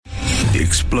The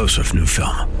explosive new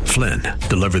film, Flynn,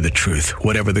 deliver the truth,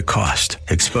 whatever the cost,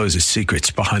 exposes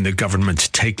secrets behind the government's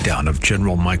takedown of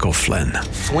General Michael Flynn.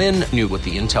 Flynn knew what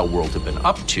the intel world had been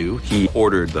up to. He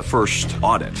ordered the first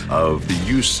audit of the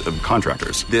use of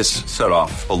contractors. This set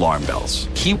off alarm bells.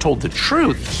 He told the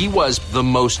truth. He was the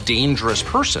most dangerous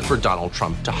person for Donald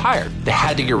Trump to hire. They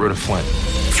had to get rid of Flynn.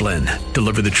 Flynn,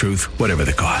 deliver the truth, whatever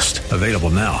the cost. Available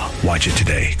now. Watch it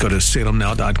today. Go to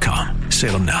salemnow.com.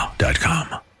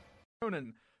 salemnow.com.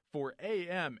 For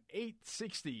AM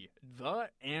 860, The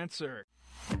Answer.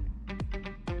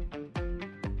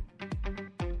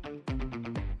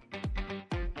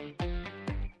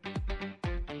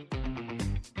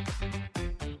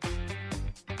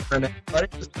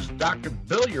 This is Dr.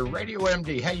 Bill, your Radio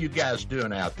MD. How you guys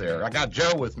doing out there? I got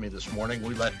Joe with me this morning.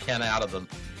 We let Ken out of the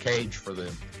cage for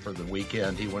the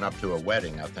weekend. He went up to a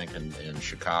wedding, I think, in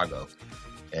Chicago.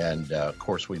 And, of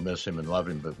course, we miss him and love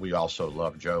him, but we also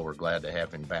love Joe. We're glad to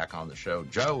have him back on the show.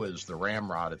 Joe is the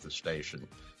ramrod at the station.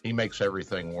 He makes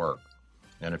everything work.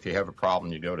 And if you have a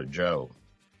problem, you go to Joe.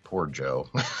 Poor Joe.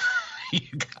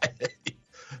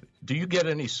 Do you get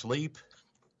any sleep?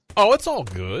 Oh, it's all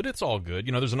good. It's all good.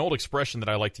 You know, there's an old expression that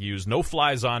I like to use, no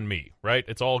flies on me, right?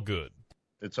 It's all good.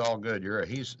 It's all good.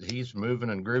 He's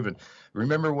moving and grooving.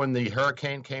 Remember when the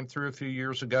hurricane came through a few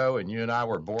years ago and you and I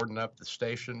were boarding up the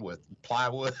station with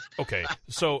plywood? Okay,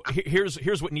 so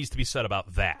here's what needs to be said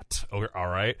about that. All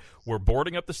right, we're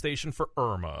boarding up the station for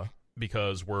Irma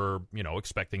because we're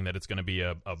expecting that it's going to be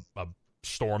a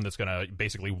storm that's going to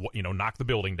basically knock the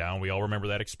building down. We all remember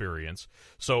that experience.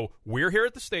 So we're here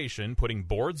at the station putting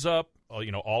boards up,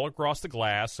 all across the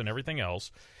glass and everything else.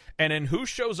 And then who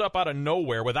shows up out of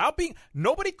nowhere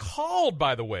nobody called,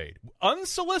 by the way,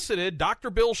 unsolicited, Dr.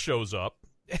 Bill shows up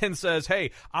and says,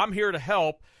 hey, I'm here to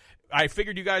help. I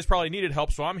figured you guys probably needed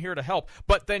help, so I'm here to help.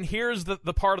 But then here's the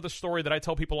part of the story that I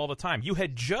tell people all the time. You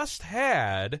had just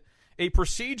had a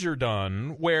procedure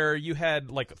done where you had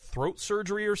like throat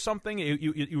surgery or something.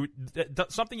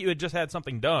 Something you had just had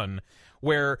something done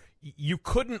where you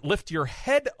couldn't lift your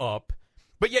head up,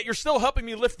 but yet you're still helping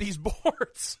me lift these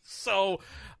boards. So,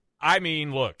 I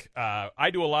mean, look,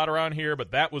 I do a lot around here,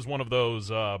 but that was one of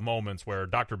those moments where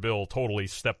Dr. Bill totally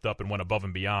stepped up and went above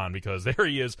and beyond because there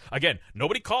he is. Again,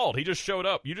 nobody called. He just showed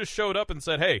up. You just showed up and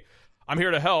said, hey, I'm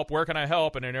here to help. Where can I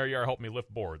help? And then there you are, help me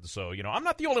lift boards. So, I'm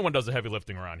not the only one who does the heavy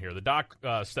lifting around here. The doc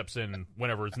steps in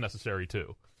whenever it's necessary,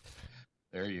 too.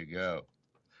 There you go.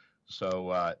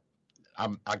 So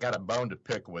I got a bone to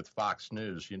pick with Fox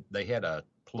News. They had a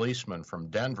policeman from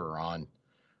Denver on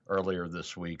earlier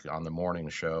this week on the morning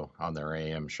show, on their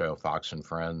AM show, Fox and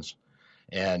Friends.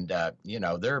 And,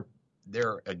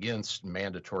 they're against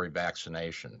mandatory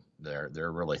vaccination.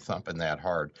 They're really thumping that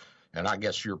hard. And I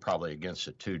guess you're probably against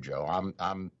it too, Joe.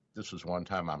 This is one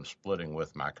time I'm splitting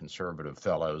with my conservative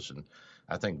fellows, and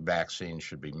I think vaccines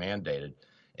should be mandated.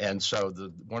 And so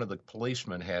one of the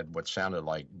policemen had what sounded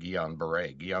like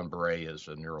Guillain-Barré. Guillain-Barré is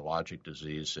a neurologic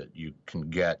disease that you can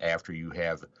get after you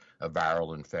have a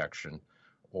viral infection,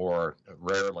 or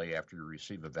rarely after you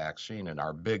receive a vaccine. And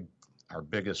our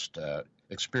biggest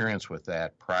experience with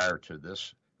that prior to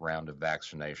this round of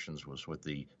vaccinations was with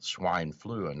the swine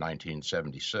flu in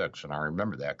 1976. And I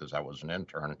remember that because I was an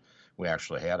intern. We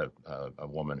actually had a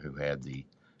woman who had the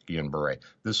Guillain-Barré.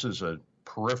 This is a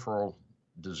peripheral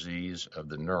disease of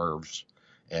the nerves,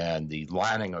 and the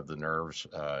lining of the nerves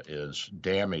is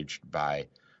damaged by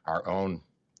our own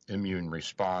immune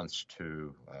response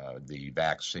to the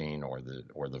vaccine or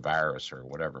the virus or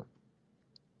whatever.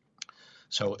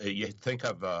 So you think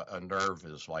of a nerve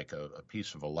as like a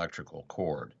piece of electrical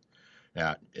cord.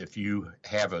 Now, if you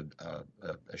have a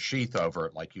sheath over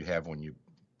it, like you have when you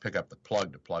pick up the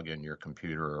plug to plug in your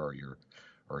computer or your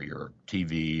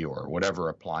TV or whatever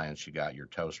appliance you got, your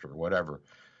toaster or whatever,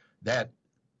 that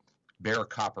bare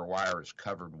copper wire is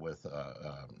covered with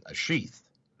a sheath.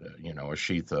 A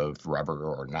sheath of rubber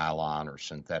or nylon or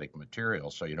synthetic material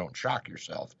so you don't shock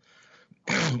yourself.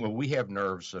 Well, we have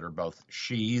nerves that are both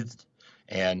sheathed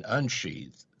and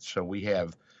unsheathed. So we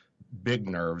have big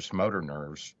nerves, motor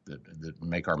nerves that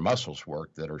make our muscles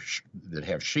work that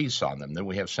have sheaths on them. Then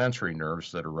we have sensory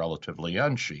nerves that are relatively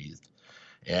unsheathed.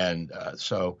 And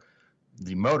so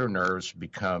the motor nerves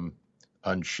become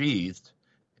unsheathed,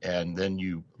 and then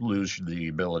you lose the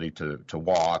ability to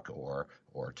walk or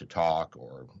to talk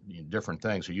or different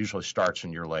things. It usually starts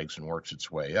in your legs and works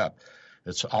its way up.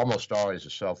 It's almost always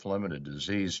a self-limited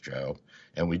disease, Joe,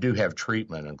 and we do have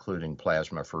treatment, including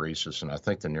plasmapheresis, and I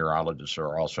think the neurologists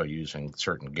are also using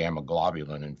certain gamma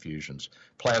globulin infusions.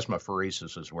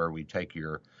 Plasmapheresis is where we take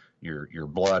your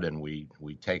blood and we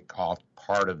take off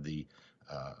part of the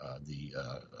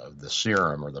the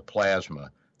serum or the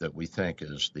plasma that we think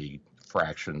is the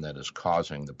fraction that is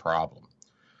causing the problem.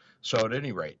 So at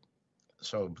any rate,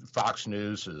 so Fox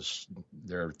News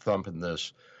they're thumping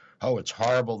this, oh, it's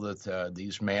horrible that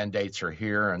these mandates are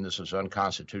here and this is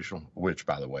unconstitutional, which,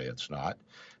 by the way, it's not,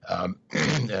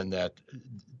 and that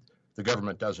the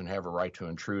government doesn't have a right to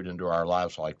intrude into our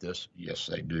lives like this. Yes,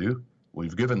 they do.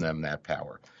 We've given them that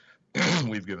power.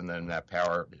 We've given them that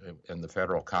power in the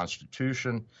federal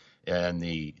Constitution, and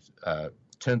the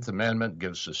 10th Amendment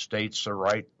gives the states the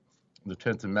right. The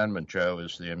 10th Amendment, Joe,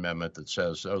 is the amendment that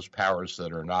says those powers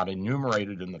that are not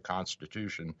enumerated in the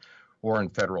Constitution or in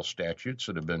federal statutes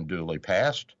that have been duly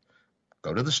passed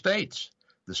go to the states.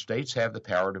 The states have the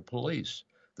power to police.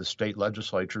 The state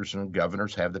legislatures and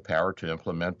governors have the power to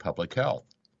implement public health.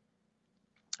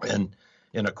 And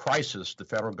in a crisis, the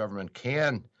federal government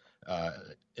can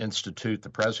the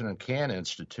president can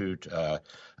institute a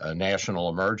national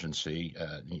emergency,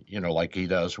 like he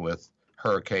does with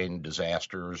hurricane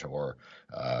disasters or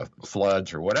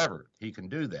floods or whatever. He can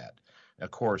do that.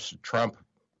 Of course, Trump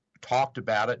talked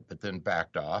about it, but then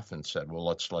backed off and said, well,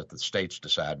 let's let the states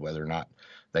decide whether or not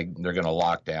they're going to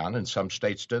lock down. And some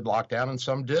states did lock down and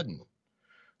some didn't.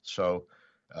 So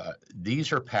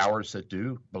these are powers that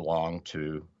do belong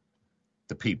to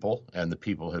the people, and the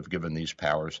people have given these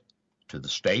powers to the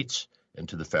states and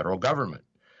to the federal government.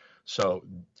 So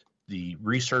the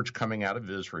research coming out of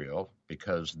Israel,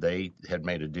 because they had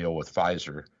made a deal with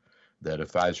Pfizer, that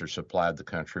if Pfizer supplied the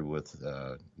country with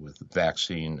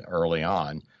vaccine early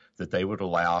on, that they would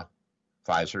allow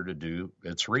Pfizer to do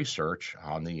its research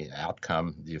on the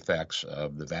outcome, the effects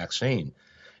of the vaccine.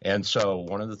 And so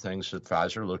one of the things that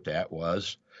Pfizer looked at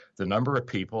was the number of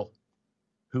people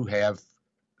who have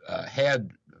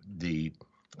had the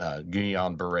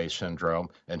Guillain-Barré syndrome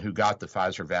and who got the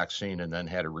Pfizer vaccine and then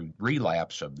had a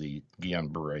relapse of the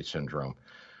Guillain-Barré syndrome.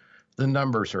 The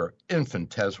numbers are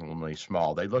infinitesimally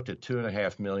small. They looked at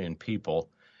 2.5 million people,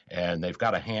 and they've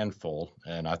got a handful,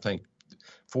 and I think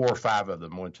 4 or 5 of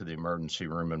them went to the emergency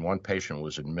room, and one patient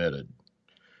was admitted.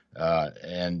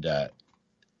 That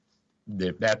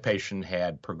patient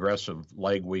had progressive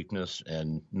leg weakness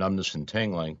and numbness and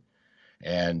tingling,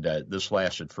 and this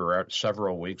lasted for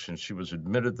several weeks, and she was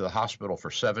admitted to the hospital for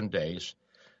 7 days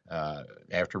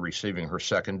after receiving her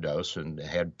second dose and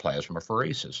had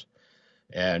plasmapheresis.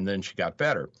 And then she got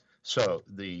better. So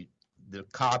the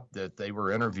cop that they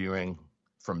were interviewing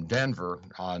from Denver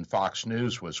on Fox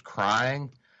News was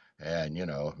crying, and,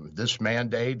 this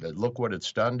mandate, look what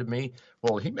it's done to me.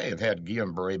 Well, he may have had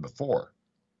Guillain-Barré before.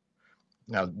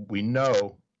 Now, we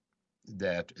know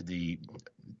that the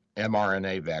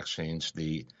mRNA vaccines,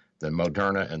 the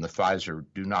Moderna and the Pfizer,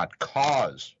 do not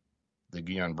cause the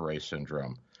Guillain-Barré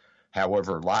syndrome.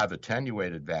 However, live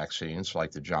attenuated vaccines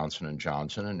like the Johnson &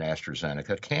 Johnson and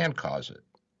AstraZeneca can cause it.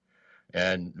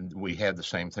 And we had the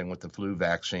same thing with the flu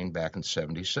vaccine back in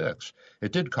 '76.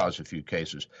 It did cause a few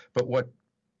cases. But what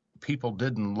people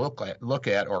didn't look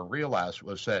at or realize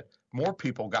was that more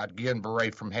people got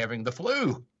Guillain-Barré from having the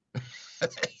flu.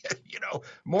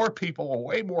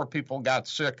 Way more people got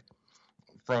sick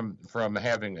from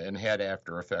having and had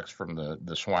after effects from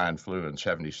the swine flu in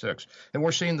 '76. And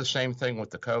we're seeing the same thing with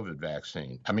the COVID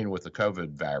vaccine. With the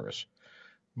COVID virus.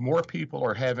 More people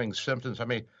are having symptoms.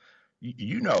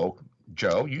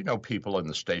 Joe, people in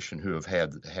the station who have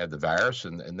had the virus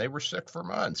and they were sick for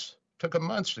months. Took them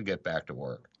months to get back to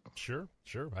work. Sure.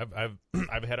 I've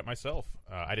had it myself.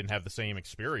 I didn't have the same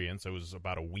experience. It was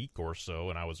about a week or so,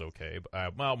 and I was okay.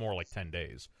 More like 10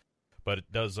 days. But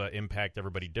it does impact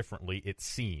everybody differently, it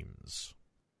seems.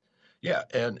 Yeah,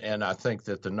 and I think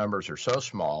that the numbers are so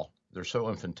small, they're so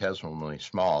infinitesimally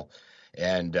small,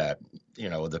 and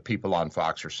the people on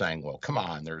Fox are saying, well, come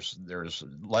on, there's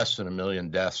less than 1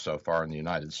 million deaths so far in the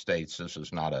United States. This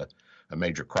is not a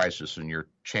major crisis, and your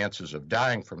chances of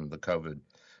dying from the COVID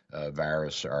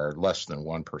virus are less than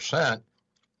 1%.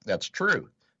 That's true.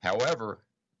 However,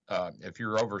 if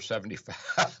you're over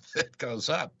 75, it goes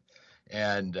up.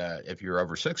 And if you're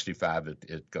over 65,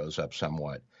 it goes up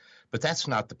somewhat. But that's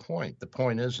not the point. The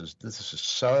point is this is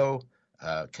so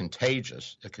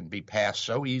contagious. It can be passed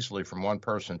so easily from one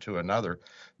person to another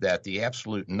that the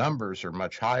absolute numbers are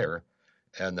much higher,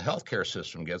 and the healthcare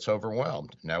system gets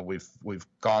overwhelmed. Now we've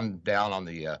gone down on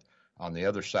the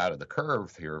other side of the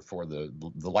curve here for the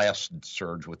last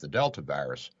surge with the Delta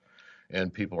virus,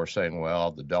 and people are saying,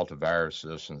 well, the Delta virus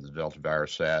this and the Delta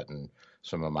virus that, and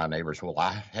some of my neighbors, well,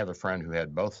 I have a friend who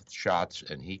had both shots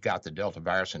and he got the Delta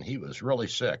virus and he was really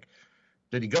sick.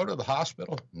 Did he go to the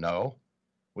hospital? No.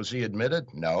 Was he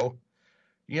admitted? No.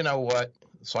 You know what?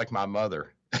 It's like my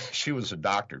mother. She was a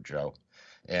doctor, Joe.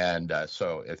 And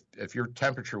so if your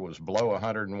temperature was below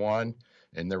 101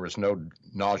 and there was no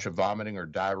nausea, vomiting, or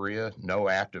diarrhea, no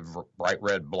active bright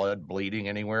red blood bleeding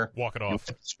anywhere, walk it off. You went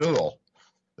to school.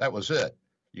 That was it.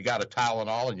 You got a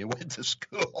Tylenol and you went to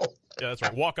school. Yeah, that's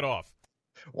right. Walk it off.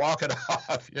 Walk it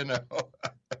off,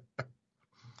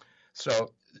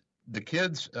 So the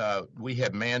kids, we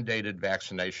have mandated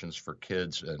vaccinations for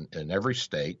kids in every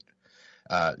state.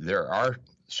 There are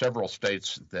several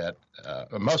states that,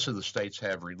 most of the states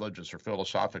have religious or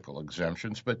philosophical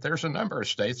exemptions, but there's a number of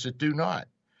states that do not.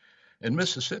 And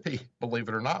Mississippi, believe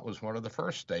it or not, was one of the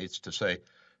first states to say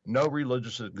no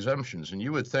religious exemptions. And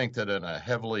you would think that in a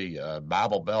heavily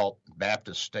Bible Belt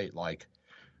Baptist state like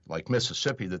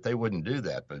Mississippi that they wouldn't do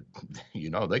that. But,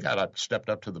 they stepped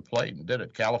up to the plate and did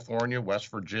it. California, West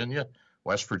Virginia,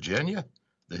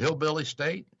 the hillbilly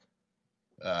state,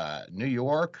 New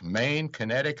York, Maine,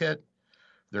 Connecticut.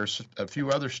 There's a few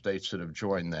other states that have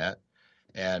joined that.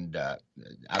 And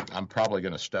I'm probably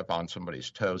going to step on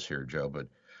somebody's toes here, Joe, but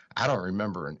I don't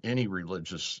remember in any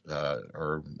religious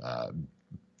or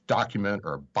document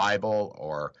or Bible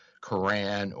or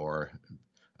Quran or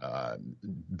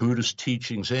Buddhist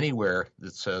teachings anywhere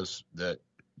that says that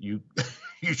you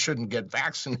shouldn't get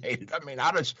vaccinated. I mean,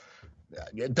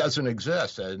 it doesn't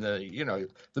exist. And, the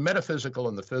metaphysical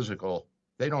and the physical,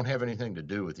 they don't have anything to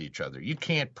do with each other. You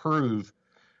can't prove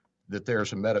that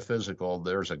there's a metaphysical,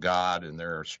 there's a God, and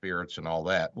there are spirits and all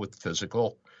that with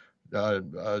physical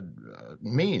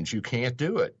means. You can't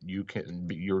do it.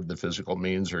 The physical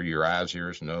means are your eyes,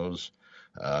 ears, nose,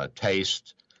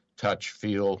 taste, touch,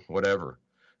 feel, whatever.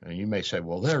 And you may say,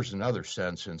 well, there's another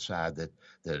sense inside that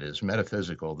is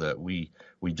metaphysical that we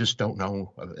just don't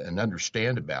know and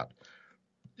understand about.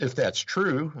 If that's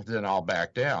true, then I'll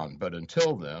back down. But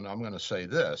until then, I'm going to say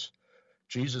this.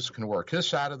 Jesus can work his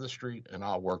side of the street, and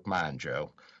I'll work mine,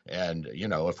 Joe. And,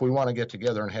 if we want to get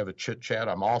together and have a chit-chat,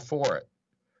 I'm all for it.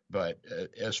 But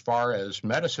as far as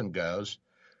medicine goes,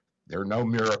 there are no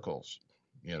miracles.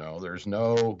 There's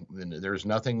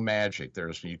nothing magic.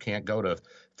 You can't go to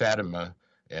Fatima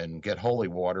and get holy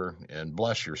water and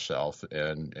bless yourself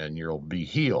and you'll be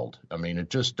healed. I mean, it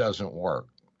just doesn't work.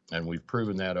 And we've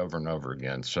proven that over and over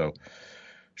again. So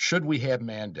should we have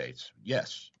mandates?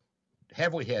 Yes.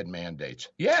 Have we had mandates?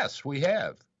 Yes, we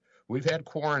have. We've had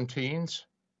quarantines.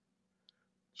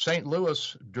 St.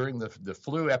 Louis, during the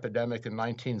flu epidemic in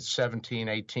 1917,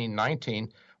 18, 19,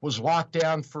 was locked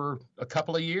down for a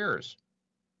couple of years.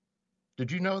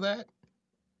 Did you know that?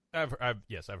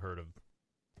 Yes, I've heard of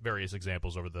various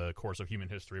examples over the course of human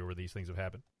history where these things have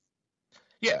happened.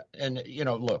 Yeah, and,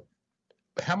 look,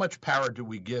 how much power do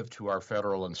we give to our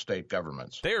federal and state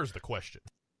governments? There's the question.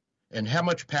 And how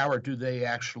much power do they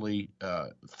actually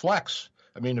flex?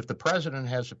 I mean, if the president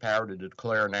has the power to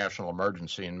declare a national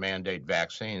emergency and mandate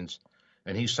vaccines,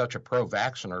 and he's such a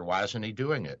pro-vacciner, why isn't he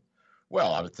doing it?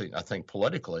 Well, I think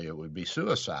politically it would be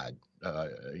suicide.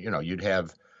 You'd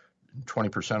have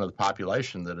 20% of the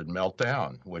population that would melt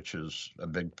down, which is a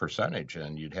big percentage,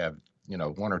 and you'd have 1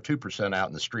 or 2% out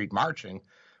in the street marching,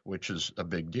 which is a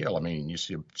big deal. I mean, you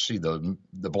see the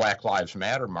Black Lives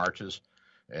Matter marches.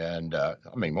 And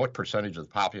what percentage of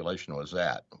the population was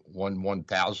that?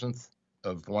 1/1000th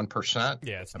of 1%?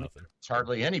 Yeah, it's nothing. It's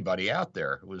hardly anybody out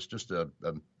there. It was just a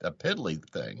piddly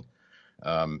thing.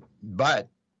 But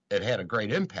it had a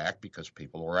great impact because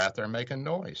people were out there making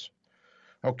noise.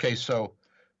 Okay, so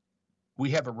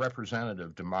we have a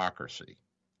representative democracy.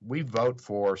 We vote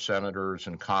for senators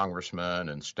and congressmen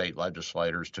and state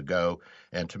legislators to go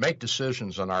and to make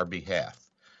decisions on our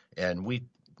behalf. And we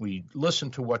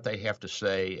listen to what they have to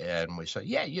say, and we say,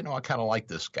 yeah, I kind of like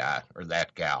this guy or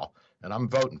that gal, and I'm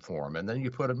voting for them. And then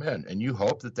you put them in, and you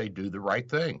hope that they do the right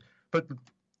thing. But,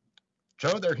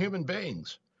 Joe, they're human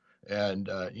beings. And,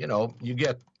 you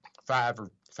get five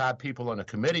people in a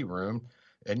committee room,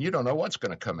 and you don't know what's going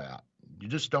to come out. You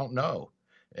just don't know.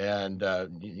 And,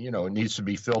 it needs to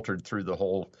be filtered through the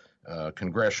whole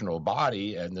congressional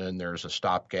body, and then there's a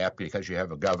stopgap because you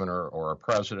have a governor or a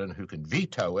president who can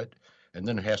veto it, and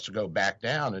then it has to go back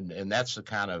down. And that's the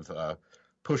kind of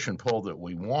push and pull that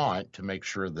we want to make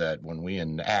sure that when we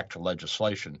enact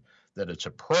legislation, that it's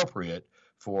appropriate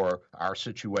for our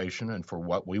situation and for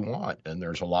what we want. And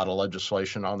there's a lot of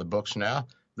legislation on the books now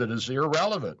that is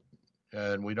irrelevant,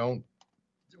 and we don't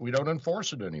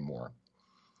enforce it anymore.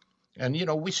 And,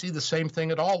 we see the same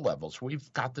thing at all levels.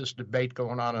 We've got this debate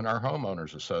going on in our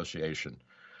homeowners association.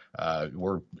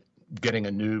 We're getting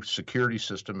a new security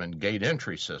system and gate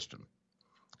entry system.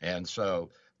 And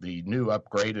so the new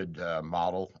upgraded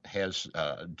model has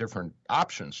different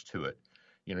options to it.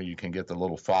 you can get the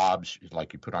little fobs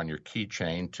like you put on your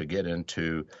keychain to get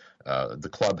into the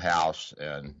clubhouse,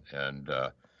 and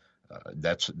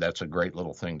that's a great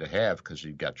little thing to have because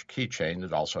you've got your keychain.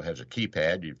 It also has a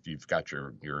keypad. You've got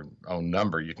your own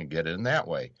number. You can get in that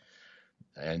way.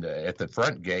 And at the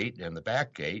front gate and the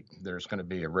back gate, there's going to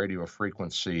be a radio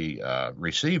frequency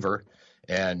receiver,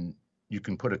 and you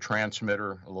can put a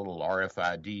transmitter, a little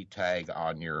RFID tag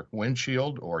on your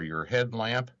windshield or your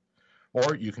headlamp,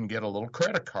 or you can get a little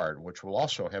credit card, which will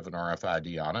also have an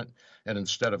RFID on it. And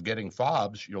instead of getting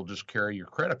fobs, you'll just carry your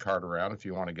credit card around if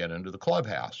you want to get into the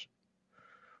clubhouse.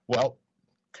 Well,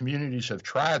 communities have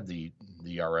tried the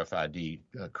RFID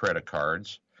credit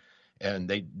cards, and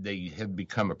they have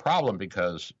become a problem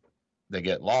because they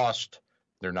get lost.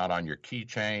 They're not on your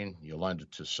keychain. You lend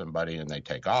it to somebody and they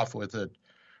take off with it.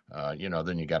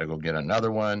 Then you got to go get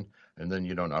another one, and then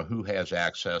you don't know who has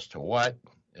access to what.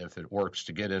 If it works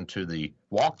to get into the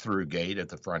walk-through gate at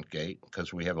the front gate,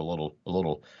 because we have a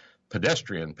little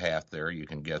pedestrian path there you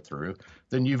can get through,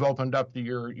 then you've opened up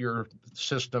your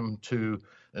system to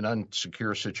an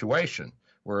unsecure situation.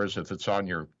 Whereas if it's on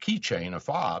your keychain, a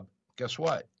fob, guess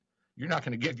what? You're not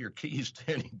going to give your keys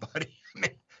to anybody. I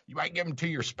mean, you might give them to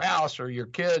your spouse or your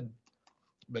kid,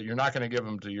 but you're not going to give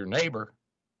them to your neighbor.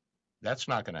 That's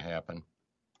not going to happen.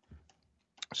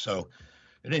 So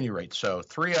at any rate, so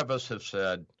 3 of us have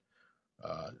said,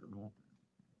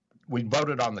 we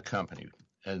voted on the company,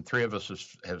 and 3 of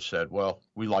us have said, well,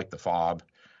 we like the fob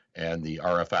and the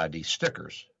RFID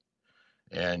stickers.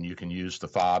 And you can use the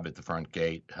fob at the front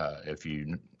gate. If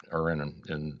you are in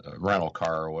a rental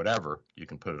car or whatever, you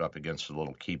can put it up against the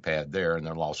little keypad there, and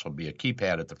there'll also be a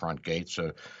keypad at the front gate.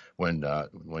 So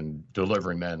when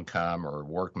delivery men come or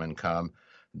workmen come,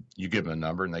 you give them a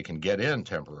number and they can get in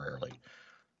temporarily.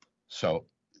 So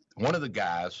one of the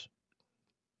guys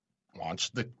wants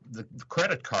the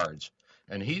credit cards,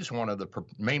 and he's one of the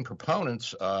main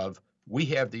proponents of, we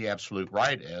have the absolute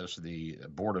right as the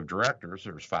board of directors,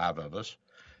 there's 5 of us,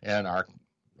 and our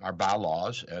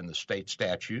bylaws and the state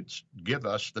statutes give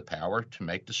us the power to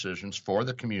make decisions for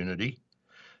the community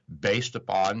based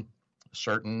upon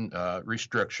certain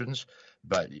restrictions.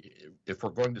 But if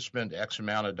we're going to spend X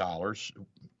amount of dollars,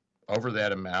 over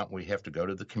that amount, we have to go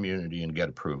to the community and get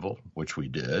approval, which we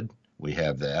did. We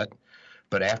have that.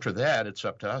 But after that, it's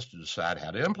up to us to decide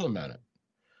how to implement it.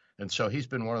 And so he's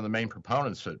been one of the main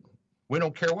proponents that we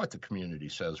don't care what the community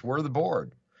says. We're the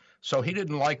board. So he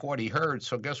didn't like what he heard.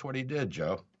 So guess what he did,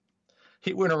 Joe?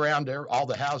 He went around there, all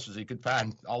the houses he could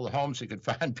find, all the homes he could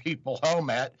find people home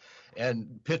at,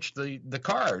 and pitched the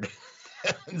card.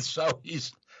 And so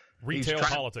he's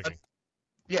politicking.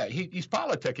 Yeah, he's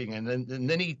politicking, and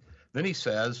then he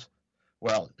says,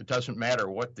 well, it doesn't matter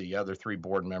what the other 3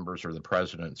 board members or the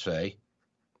president say.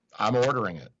 I'm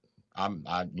ordering it.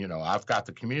 I've got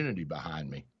the community behind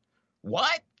me.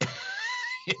 What?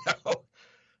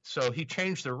 So he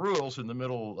changed the rules in the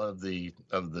middle of the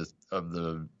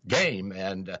game,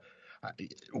 and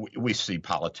we see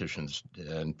politicians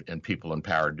and people in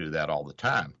power do that all the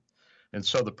time. And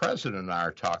so the president and I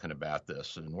are talking about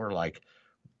this, and we're like,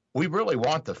 we really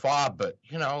want the fob, but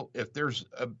if there's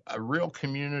a real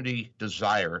community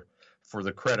desire for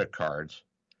the credit cards,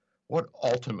 what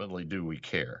ultimately do we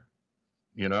care?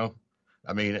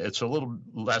 I mean, it's a little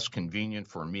less convenient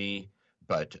for me,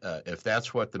 but if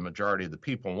that's what the majority of the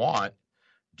people want,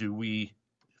 do we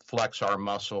flex our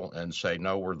muscle and say,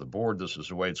 no, we're the board, this is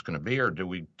the way it's going to be, or do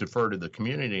we defer to the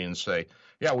community and say,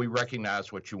 yeah, we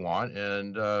recognize what you want,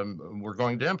 and we're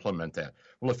going to implement that?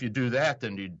 Well, if you do that,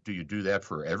 then do you do that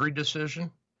for every decision?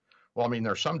 Well, I mean,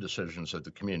 there are some decisions that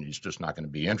the community is just not going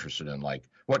to be interested in, like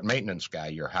what maintenance guy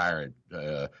you're hiring,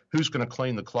 who's going to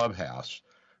clean the clubhouse,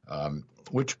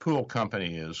 which pool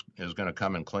company is going to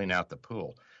come and clean out the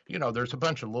pool. There's a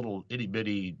bunch of little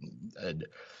itty-bitty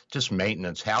just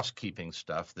maintenance, housekeeping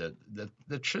stuff that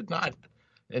should not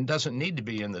and doesn't need to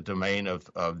be in the domain of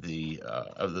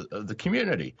the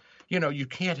community. You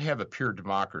can't have a pure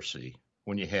democracy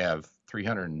when you have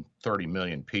 330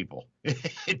 million people.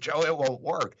 Joe, it won't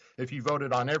work. If you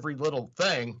voted on every little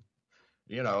thing,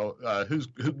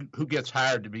 who gets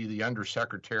hired to be the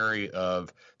undersecretary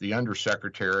of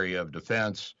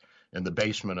defense in the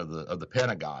basement of the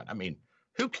Pentagon? I mean,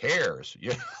 who cares?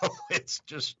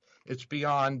 It's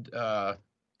beyond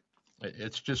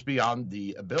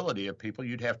the ability of people.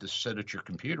 You'd have to sit at your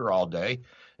computer all day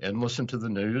and listen to the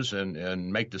news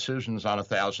and make decisions on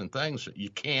 1,000 things. You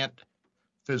can't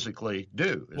physically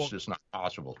do. It's just not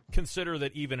possible. Consider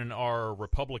that even in our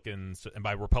Republicans, and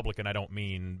by Republican I don't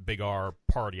mean big R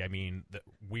party, I mean that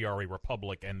we are a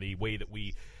republic, and the way that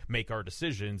we make our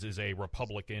decisions is a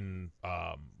Republican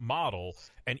model.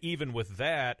 And even with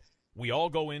that, we all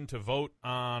go in to vote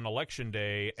on Election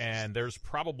Day, and there's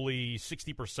probably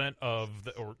 60% of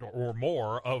or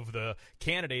more of the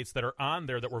candidates that are on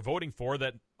there that we're voting for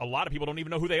that a lot of people don't even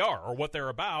know who they are or what they're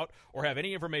about or have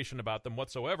any information about them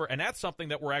whatsoever, and that's something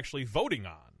that we're actually voting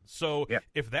on. So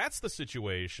if that's the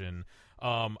situation,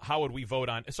 how would we vote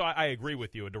on? So I agree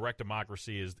with you. A direct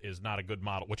democracy is not a good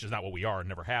model, which is not what we are and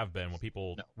never have been. When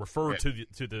people refer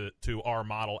to our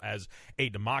model as a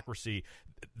democracy,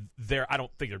 I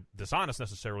don't think they're dishonest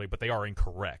necessarily, but they are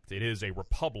incorrect. It is a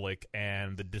republic,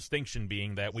 and the distinction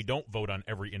being that we don't vote on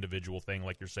every individual thing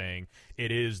like you're saying.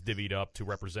 It is divvied up to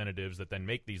representatives that then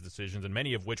make these decisions, and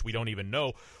many of which we don't even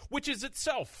know, which is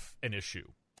itself an issue.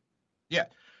 Yeah,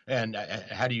 and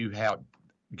how do you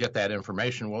get that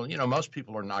information? Well, most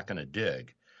people are not going to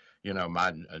dig.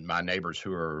 My neighbors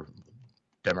who are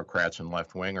Democrats and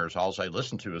left-wingers, all they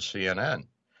listen to is CNN,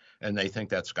 and they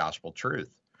think that's gospel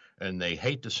truth. And they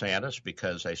hate DeSantis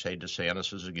because they say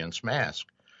DeSantis is against masks.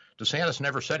 DeSantis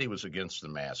never said he was against the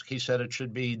mask. He said it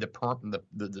should be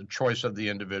the choice of the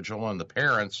individual and the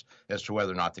parents as to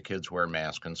whether or not the kids wear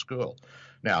masks in school.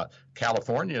 Now,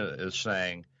 California is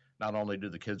saying not only do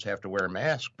the kids have to wear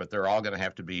masks, but they're all going to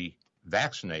have to be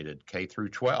vaccinated K through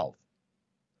 12.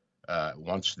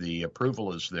 Once the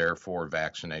approval is there for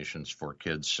vaccinations for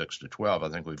kids 6 to 12, I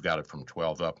think we've got it from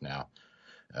 12 up now.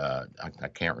 I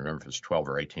can't remember if it's 12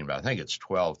 or 18, but I think it's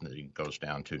 12 that it goes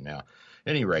down to now. At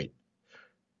any rate,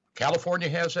 California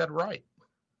has that right.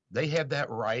 They have that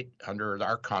right under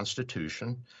our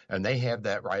Constitution, and they have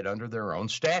that right under their own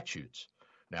statutes.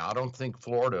 Now, I don't think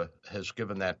Florida has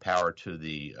given that power to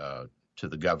the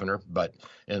governor, but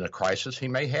in a crisis, he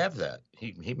may have that.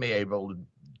 He may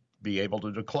be able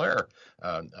to declare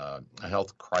a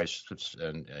health crisis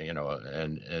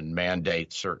and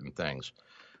mandate certain things.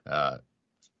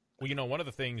 Well, one of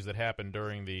the things that happened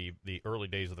during the early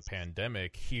days of the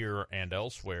pandemic here and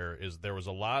elsewhere is there was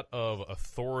a lot of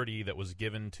authority that was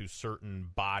given to certain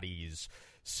bodies,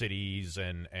 cities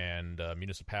and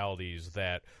municipalities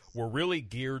that were really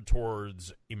geared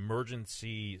towards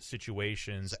emergency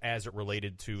situations as it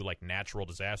related to like natural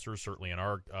disasters, certainly in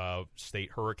our state,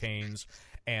 hurricanes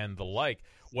and the like.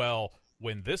 Well,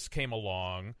 when this came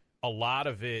along, a lot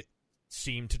of it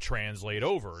seem to translate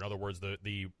over. In other words,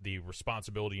 the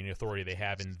responsibility and the authority they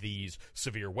have in these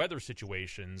severe weather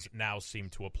situations now seem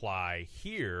to apply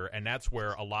here, and that's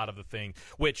where a lot of the thing,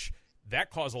 which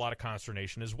that caused a lot of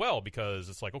consternation as well, because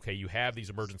it's like, okay, you have these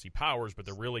emergency powers, but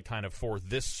they're really kind of for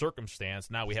this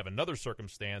circumstance. Now we have another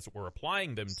circumstance that we're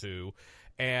applying them to,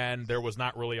 and there was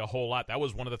not really a whole lot. That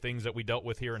was one of the things that we dealt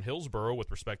with here in Hillsborough with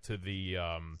respect to the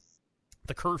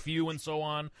curfew and so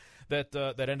on that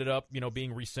ended up,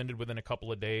 being rescinded within a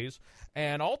couple of days.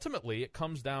 And ultimately, it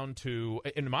comes down to,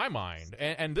 in my mind,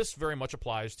 and this very much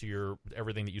applies to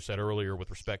everything that you said earlier with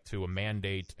respect to a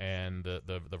mandate and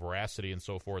the veracity and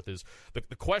so forth, is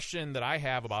the question that I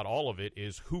have about all of it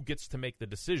is who gets to make the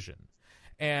decision.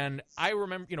 And I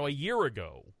remember, a year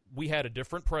ago, we had a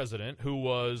different president who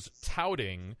was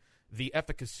touting the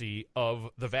efficacy of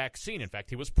the vaccine. In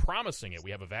fact, he was promising it.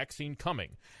 We have a vaccine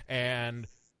coming. And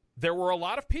there were a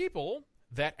lot of people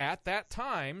that at that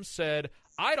time said,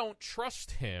 I don't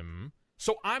trust him,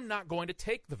 so I'm not going to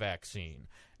take the vaccine.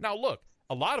 Now, look,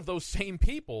 a lot of those same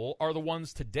people are the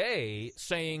ones today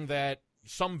saying that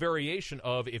some variation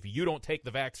of, if you don't take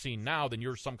the vaccine now, then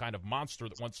you're some kind of monster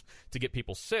that wants to get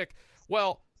people sick.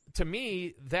 Well, to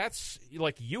me, that's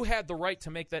like, you had the right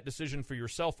to make that decision for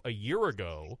yourself a year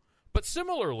ago. But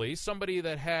similarly, somebody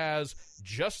that has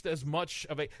just as much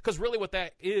of because really what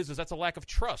that is that's a lack of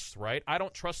trust, right? I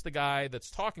don't trust the guy that's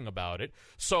talking about it,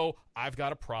 so I've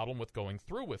got a problem with going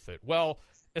through with it. Well,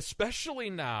 especially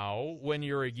now when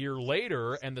you're a year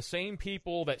later and the same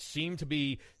people that seem to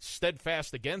be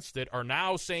steadfast against it are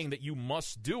now saying that you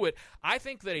must do it, I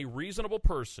think that a reasonable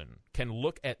person can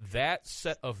look at that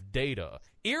set of data,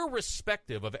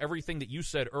 irrespective of everything that you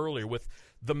said earlier with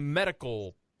the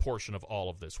medical portion of all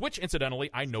of this, which incidentally,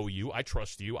 I know you, I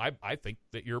trust you, I think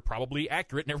that you're probably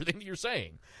accurate in everything that you're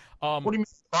saying. What do you mean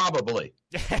probably?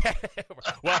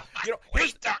 Well, what are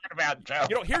you talking about, Joe?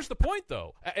 Here's the point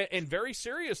though. In very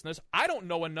seriousness, I don't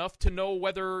know enough to know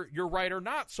whether you're right or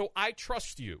not, so I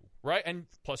trust you, right? And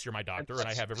plus, you're my doctor, and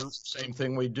I have every same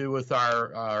thing we do with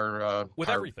our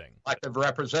everything. Elected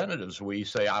representatives, we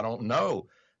say, I don't know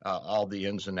all the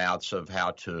ins and outs of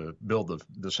how to build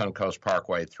the Suncoast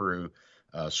Parkway through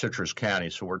Citrus County.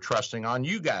 So we're trusting on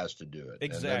you guys to do it.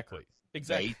 Exactly.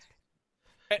 Exactly.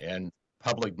 And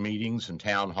public meetings and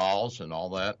town halls and all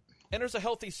that. And there's a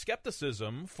healthy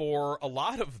skepticism for a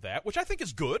lot of that, which I think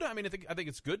is good. I mean, I think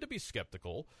it's good to be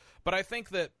skeptical. But I think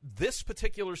that this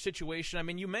particular situation, I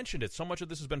mean, you mentioned it, so much of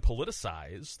this has been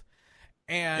politicized.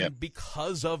 And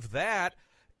because of that,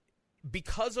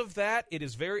 it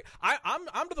is very I'm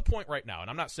to the point right now, and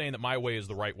I'm not saying that my way is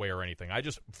the right way or anything.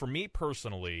 For me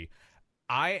personally,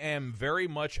 I am very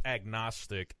much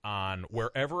agnostic on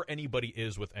wherever anybody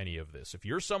is with any of this. If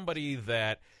you're somebody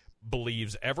that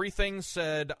believes everything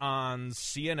said on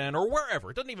CNN or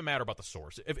wherever, it doesn't even matter about the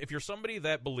source. If you're somebody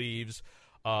that believes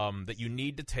that you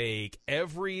need to take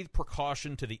every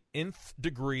precaution to the nth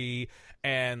degree,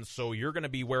 and so you're going to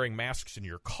be wearing masks in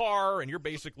your car, and you're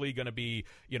basically going to be,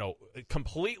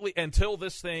 completely until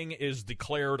this thing is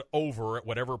declared over at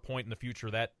whatever point in the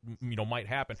future that, might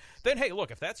happen, then, hey,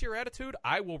 look, if that's your attitude,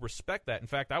 I will respect that. In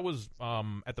fact, I was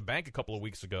at the bank a couple of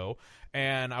weeks ago,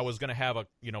 and I was going to have a,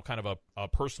 kind of a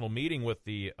personal meeting with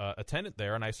the attendant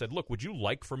there, and I said, look, would you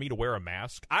like for me to wear a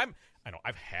mask? I know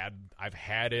I've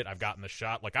had it. I've gotten the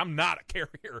shot. Like, I'm not a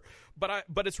carrier,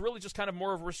 but it's really just kind of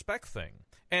more of a respect thing.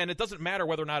 And it doesn't matter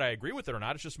whether or not I agree with it or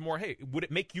not. It's just more, hey, would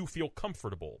it make you feel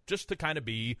comfortable? Just to kind of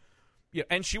be,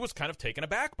 and she was kind of taken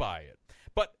aback by it.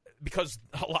 But because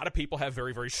a lot of people have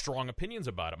very, very strong opinions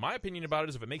about it. My opinion about it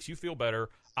is if it makes you feel better,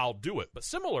 I'll do it. But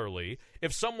similarly,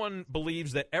 if someone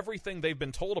believes that everything they've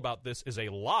been told about this is a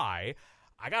lie,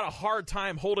 I got a hard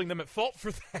time holding them at fault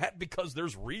for that because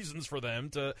there's reasons for them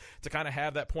to kind of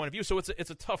have that point of view. So it's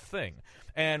a tough thing.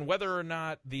 And whether or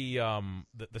not the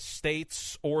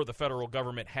states or the federal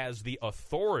government has the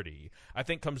authority, I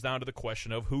think comes down to the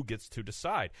question of who gets to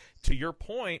decide. To your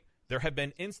point, there have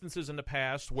been instances in the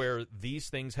past where these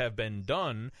things have been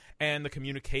done and the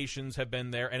communications have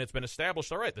been there and it's been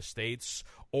established, all right, the states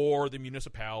or the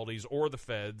municipalities or the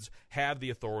feds have the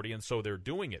authority and so they're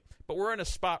doing it. But we're in a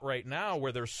spot right now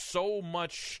where there's so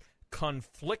much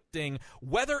conflicting,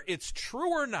 whether it's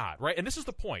true or not, right? And this is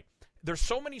the point. There's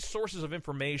so many sources of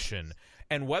information,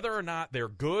 and whether or not they're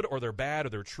good or they're bad or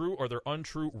they're true or they're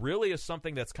untrue really is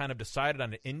something that's kind of decided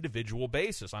on an individual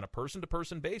basis, on a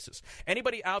person-to-person basis.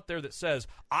 Anybody out there that says,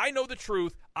 I know the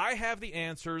truth, I have the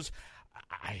answers,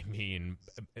 I mean,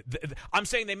 I'm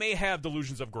saying they may have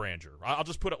delusions of grandeur. I'll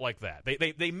just put it like that.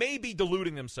 They may be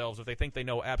deluding themselves if they think they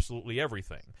know absolutely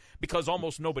everything, because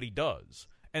almost nobody does.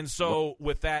 And so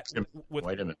with that... Wait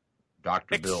a minute.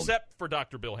 Dr. Bill, except for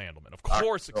Dr. Bill Handelman, of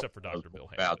course. Except for Dr. Bill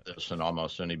Handelman about this, and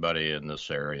almost anybody in this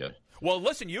area. Well,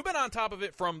 listen, you've been on top of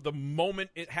it from the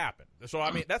moment it happened. So I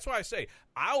mean, that's why I say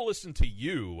I'll listen to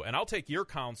you and I'll take your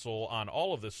counsel on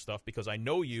all of this stuff because I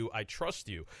know you, I trust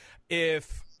you.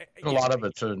 If a lot of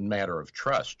it's a matter of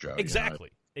trust, Joe. Exactly.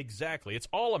 Exactly. It's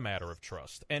all a matter of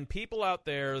trust. And people out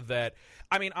there that,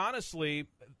 I mean, honestly,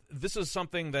 this is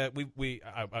something that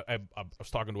I was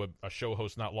talking to a show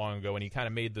host not long ago, and he kind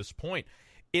of made this point.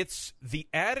 It's the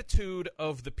attitude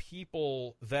of the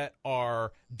people that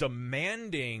are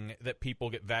demanding that people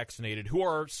get vaccinated, who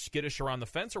are skittish around the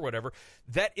fence or whatever,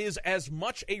 that is as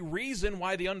much a reason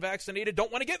why the unvaccinated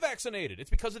don't want to get vaccinated. It's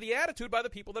because of the attitude by the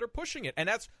people that are pushing it. And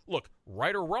that's, look,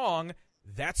 right or wrong,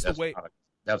 that's the way...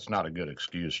 That's not a good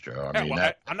excuse, Joe. I'm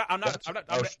not that's an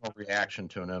emotional reaction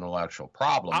to an intellectual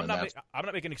problem. I'm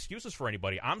not making excuses for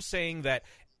anybody. I'm saying that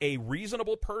a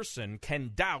reasonable person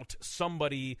can doubt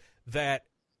somebody that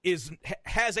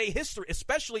has a history,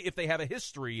 especially if they have a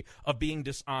history of being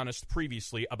dishonest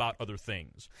previously about other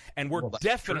things. And we're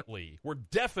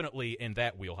definitely in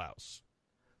that wheelhouse.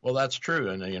 Well, that's true.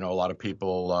 And, a lot of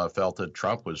people felt that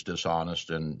Trump was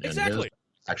dishonest in his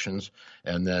actions,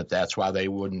 and that's why they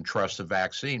wouldn't trust the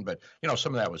vaccine. But,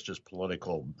 some of that was just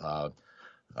political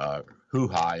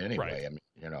hoo-ha anyway. Right. I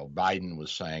mean, Biden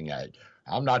was saying,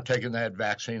 I'm not taking that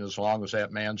vaccine as long as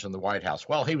that man's in the White House.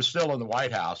 Well, he was still in the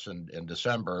White House in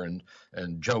December,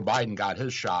 and Joe Biden got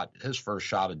his first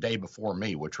shot a day before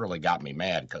me, which really got me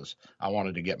mad because I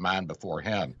wanted to get mine before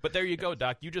him. But there you go,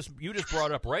 Doc. You just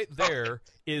brought up right there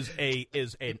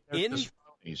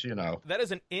that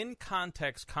is an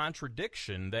in-context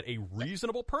contradiction that a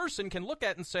reasonable person can look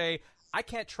at and say, I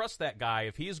can't trust that guy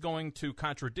if he is going to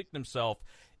contradict himself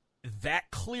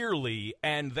that clearly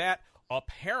and that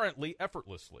apparently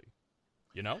effortlessly.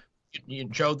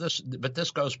 Joe,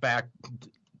 this goes back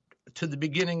to the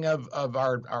beginning of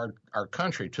our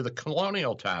country, to the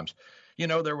colonial times.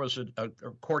 There was a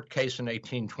court case in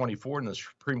 1824, and the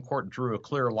Supreme Court drew a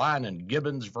clear line in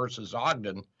Gibbons versus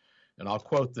Ogden. And I'll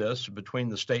quote this, between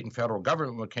the state and federal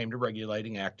government when it came to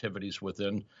regulating activities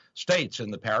within states,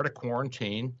 and the power to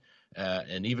quarantine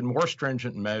and even more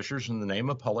stringent measures in the name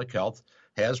of public health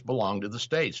has belonged to the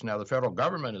states. Now, the federal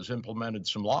government has implemented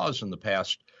some laws in the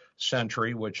past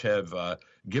century which have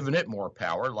given it more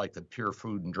power, like the Pure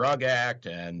Food and Drug Act,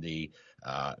 and the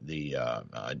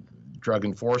Drug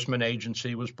Enforcement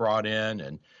Agency was brought in,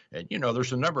 and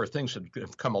there's a number of things that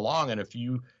have come along. And if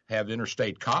you have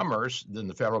interstate commerce, then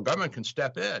the federal government can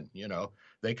step in.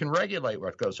 They can regulate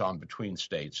what goes on between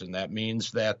states, and that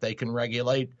means that they can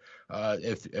regulate.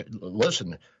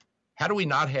 Listen, how do we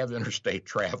not have interstate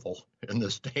travel in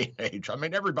this day and age? I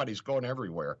mean, everybody's going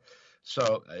everywhere.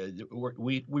 So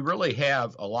we really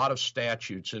have a lot of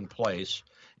statutes in place,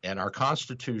 and our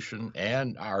Constitution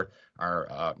and our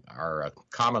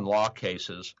common law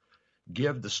cases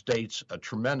give the states a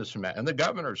tremendous amount, and the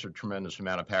governors a tremendous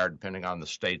amount of power, depending on the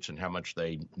states and how much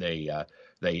they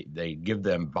give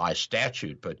them by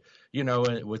statute. But in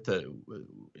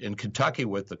Kentucky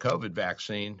with the COVID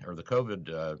vaccine or the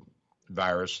COVID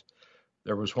virus,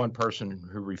 there was one person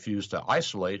who refused to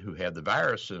isolate who had the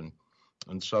virus, and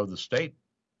so the state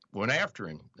went after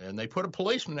him, and they put a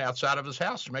policeman outside of his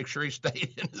house to make sure he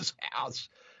stayed in his house.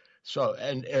 So,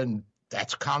 and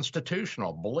that's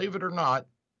constitutional. Believe it or not,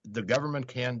 the government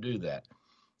can do that.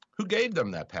 Who gave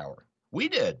them that power? We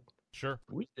did. Sure.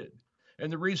 We did.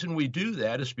 And the reason we do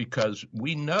that is because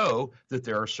we know that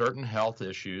there are certain health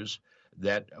issues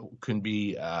that can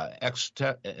be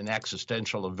an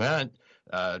existential event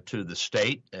to the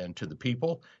state and to the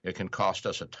people. It can cost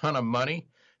us a ton of money.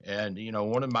 And,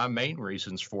 one of my main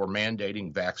reasons for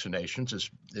mandating vaccinations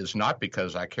is not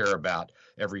because I care about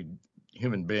every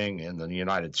human being in the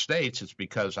United States. It's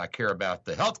because I care about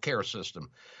the healthcare system.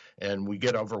 And we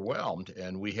get overwhelmed.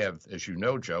 And we have, as you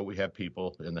know, Joe, we have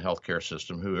people in the healthcare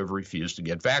system who have refused to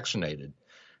get vaccinated.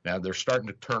 Now, they're starting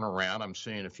to turn around. I'm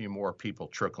seeing a few more people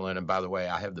trickle in. And by the way,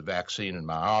 I have the vaccine in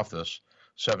my office,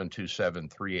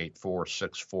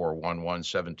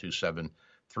 727-384-6411,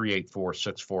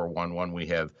 727-384-6411. We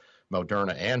have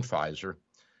Moderna and Pfizer.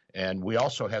 And we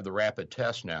also have the rapid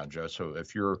test now, Joe. So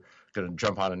if you're going to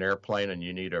jump on an airplane and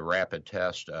you need a rapid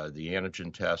test, the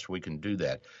antigen test, we can do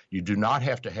that. You do not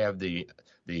have to have the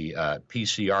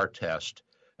PCR test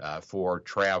for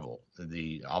travel.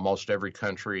 Almost every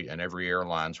country and every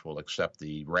airlines will accept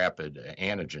the rapid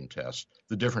antigen test.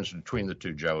 The difference between the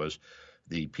two, Joe, is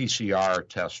the PCR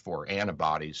test for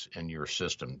antibodies in your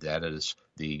system. That is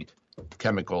the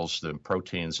chemicals, the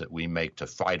proteins that we make to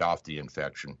fight off the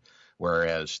infection.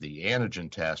 Whereas the antigen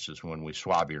test is when we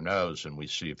swab your nose and we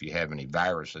see if you have any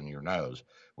virus in your nose.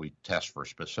 We test for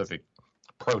specific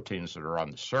proteins that are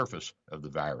on the surface of the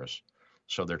virus.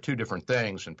 So they're two different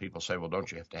things, and people say, well,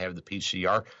 don't you have to have the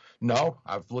PCR? No,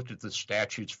 I've looked at the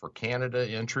statutes for Canada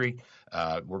entry.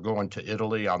 We're going to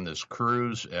Italy on this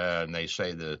cruise, and they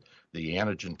say the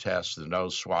antigen test, the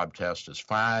nose swab test is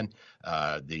fine.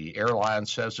 The airline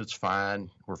says it's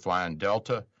fine. We're flying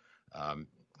Delta.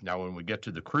 Now, when we get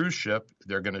to the cruise ship,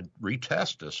 they're going to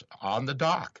retest us on the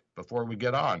dock before we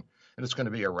get on, and it's going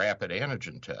to be a rapid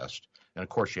antigen test. And, of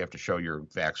course, you have to show your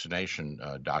vaccination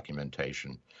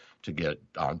documentation to get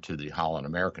onto the Holland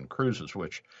American cruises,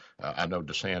 which I know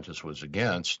DeSantis was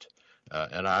against,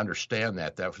 and I understand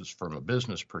that. That was from a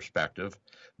business perspective.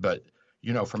 But,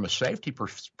 from a safety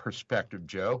perspective,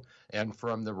 Joe, and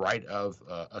from the right of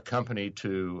a company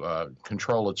to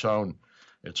control its own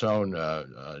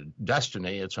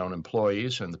destiny, its own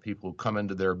employees, and the people who come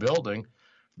into their building,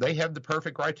 they have the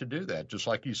perfect right to do that. Just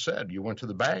like you said, you went to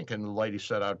the bank and the lady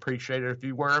said, I'd appreciate it if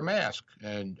you wear a mask.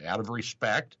 And out of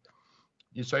respect,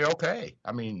 you say, okay.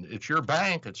 I mean, it's your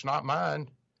bank. It's not mine.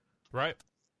 Right.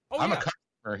 I'm a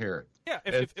customer here. Yeah.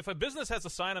 If a business has a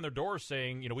sign on their door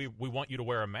saying, we want you to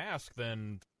wear a mask,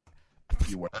 then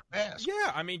you wear a mask.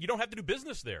 Yeah, I mean, you don't have to do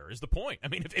business there is the point. I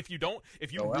mean, if you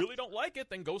really don't like it,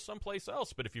 then go someplace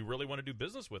else. But if you really want to do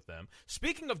business with them,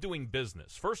 speaking of doing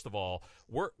business, first of all,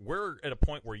 we're at a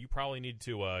point where you probably need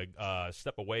to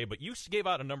step away. But you gave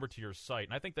out a number to your site,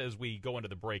 and I think that as we go into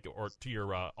the break or to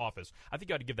your office, I think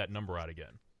you ought to give that number out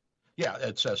again. Yeah,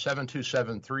 it's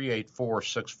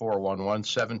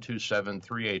 727-384-6411,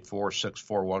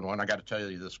 727-384-6411. I got to tell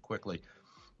you this quickly.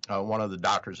 One of the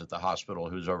doctors at the hospital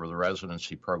who's over the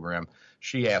residency program,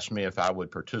 she asked me if I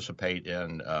would participate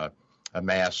in a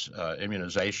mass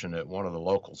immunization at one of the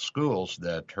local schools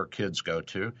that her kids go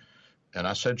to. And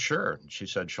I said, sure. She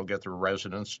said she'll get the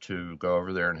residents to go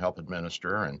over there and help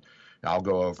administer, and I'll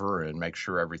go over and make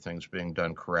sure everything's being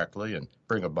done correctly and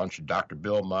bring a bunch of Dr.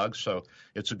 Bill mugs. So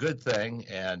it's a good thing,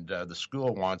 and the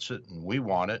school wants it, and we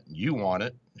want it, and you want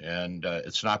it, and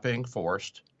it's not being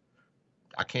forced.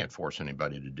 I can't force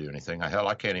anybody to do anything. Hell,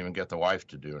 I can't even get the wife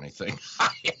to do anything.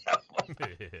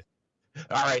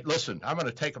 All right, listen, I'm going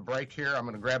to take a break here. I'm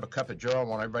going to grab a cup of Joe. I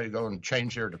want everybody to go and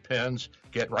change their Depends.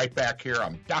 Get right back here.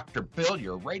 I'm Dr. Bill,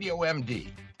 your Radio MD.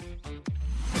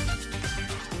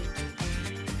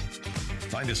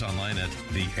 Find us online at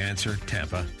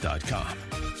theanswertampa.com.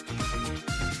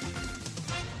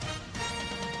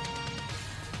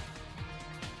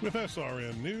 With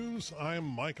SRN News, I'm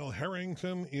Michael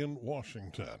Harrington in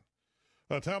Washington.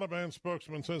 A Taliban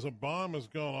spokesman says a bomb has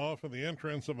gone off at the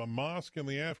entrance of a mosque in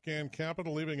the Afghan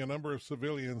capital, leaving a number of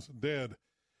civilians dead.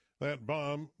 That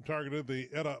bomb targeted the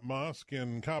Edda Mosque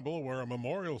in Kabul, where a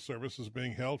memorial service is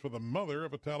being held for the mother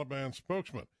of a Taliban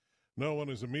spokesman. No one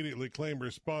has immediately claimed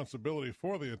responsibility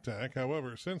for the attack.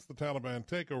 However, since the Taliban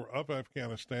takeover of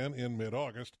Afghanistan in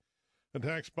mid-August,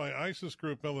 attacks by ISIS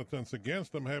group militants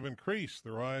against them have increased.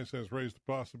 The rise has raised the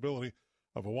possibility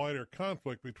of a wider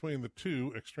conflict between the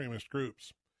two extremist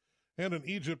groups. And an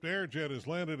Egypt Airjet has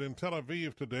landed in Tel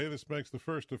Aviv today. This makes the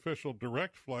first official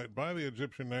direct flight by the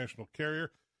Egyptian national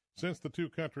carrier since the two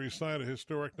countries signed a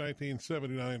historic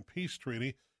 1979 peace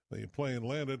treaty. The plane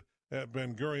landed at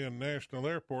Ben Gurion National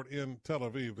Airport in Tel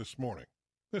Aviv this morning.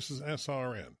 This is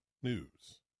SRN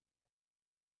News.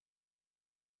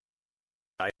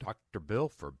 Dr. Bill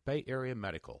for Bay Area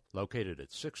Medical, located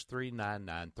at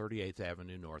 6399 38th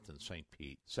Avenue North in St.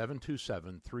 Pete,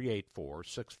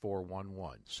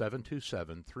 727-384-6411,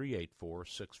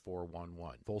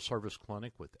 727-384-6411. Full-service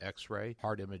clinic with X-ray,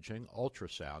 heart imaging,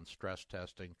 ultrasound, stress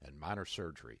testing, and minor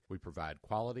surgery. We provide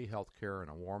quality health care in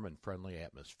a warm and friendly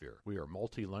atmosphere. We are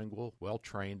multilingual,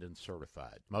 well-trained, and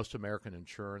certified. Most American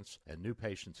insurance and new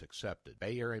patients accepted.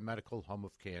 Bay Area Medical, home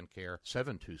of Can Care,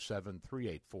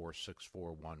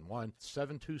 727-384-6411.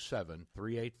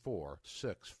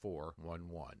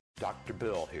 727-384-6411. Dr.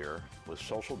 Bill here. With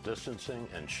social distancing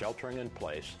and sheltering in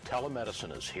place,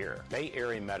 telemedicine is here. Bay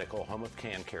Area Medical Home of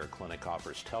Can Care Clinic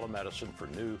offers telemedicine for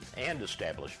new and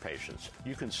established patients.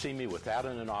 You can see me without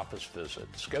an in-office visit.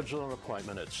 Schedule an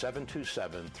appointment at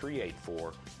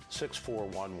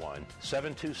 727-384-6411,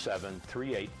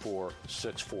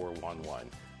 727-384-6411.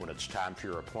 When it's time for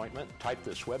your appointment, type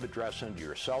this web address into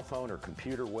your cell phone or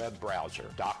computer web browser,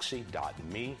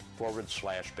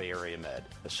 doxy.me/Bay Area Med.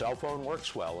 A cell phone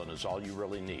works well and is all you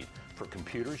really need. For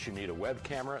computers, you need a web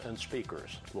camera and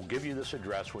speakers. We'll give you this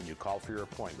address when you call for your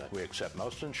appointment. We accept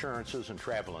most insurances and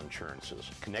travel insurances.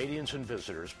 Canadians and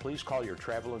visitors, please call your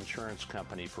travel insurance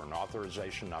company for an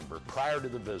authorization number prior to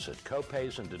the visit.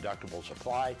 Co-pays and deductibles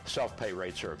apply. Self-pay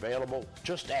rates are available.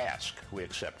 Just ask. We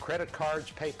accept credit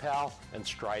cards, PayPal, and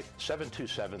Stripe.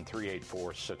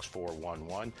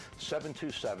 727-384-6411,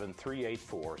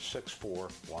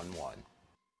 727-384-6411.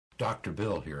 Dr.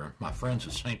 Bill here. My friends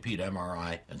at St. Pete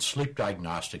MRI and Sleep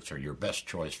Diagnostics are your best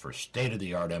choice for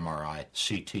state-of-the-art MRI,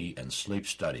 CT, and sleep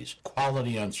studies.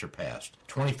 Quality unsurpassed.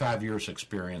 25 years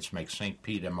experience makes St.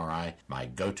 Pete MRI my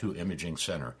go-to imaging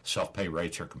center. Self-pay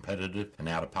rates are competitive and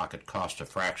out-of-pocket cost a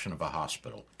fraction of a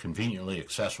hospital. Conveniently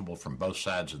accessible from both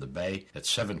sides of the bay at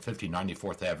 750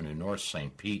 94th Avenue North,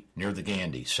 St. Pete, near the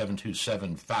Gandy.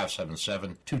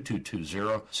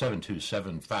 727-577-2220,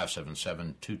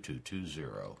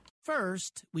 727-577-2220.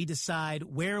 First, we decide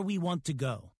where we want to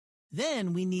go.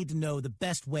 Then we need to know the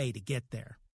best way to get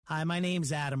there. Hi, my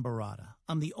name's Adam Barada.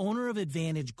 I'm the owner of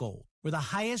Advantage Gold. We're the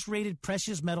highest-rated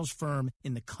precious metals firm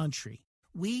in the country.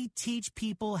 We teach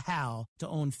people how to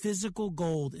own physical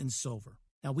gold and silver.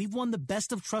 Now, we've won the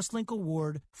Best of TrustLink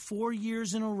Award 4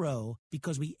 years in a row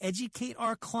because we educate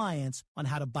our clients on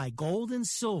how to buy gold and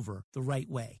silver the right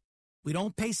way. We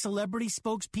don't pay celebrity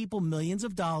spokespeople millions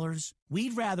of dollars.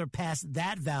 We'd rather pass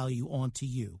that value on to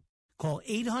you. Call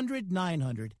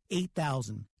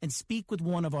 800-900-8000 and speak with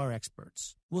one of our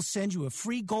experts. We'll send you a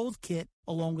free gold kit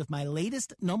along with my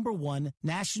latest #1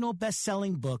 national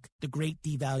best-selling book, The Great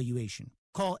Devaluation.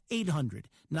 Call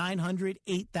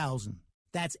 800-900-8000.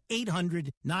 That's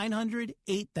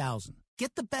 800-900-8000.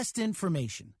 Get the best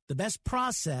information, the best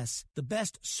process, the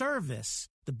best service,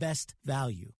 the best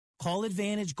value. Call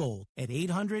Advantage Gold at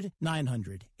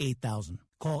 800-900-8000.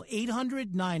 Call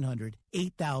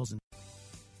 800-900-8000.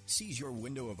 Seize your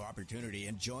window of opportunity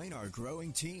and join our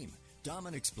growing team.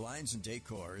 Dominic's Blinds and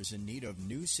Decor is in need of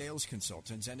new sales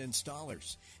consultants and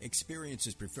installers. Experience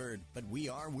is preferred, but we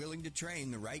are willing to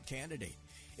train the right candidate.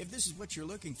 If this is what you're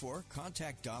looking for,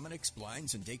 contact Dominic's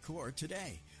Blinds and Decor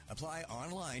today. Apply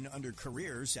online under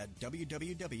careers at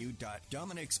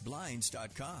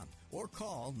www.dominicsblinds.com or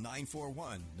call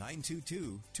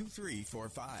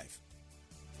 941-922-2345.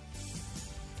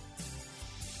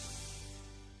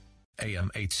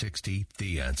 AM 860,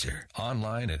 The Answer.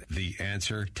 Online at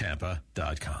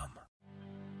theanswertampa.com.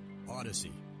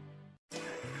 Odyssey.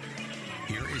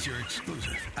 Here is your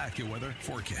exclusive AccuWeather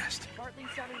forecast. Partly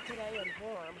sunny today and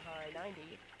warm, high 90.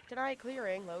 Tonight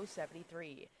clearing, low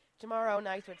 73. Tomorrow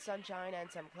nights with sunshine and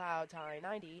some clouds, high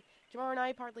 90. Tomorrow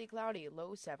night partly cloudy,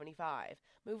 low 75.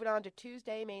 Moving on to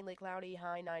Tuesday, mainly cloudy,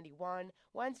 high 91.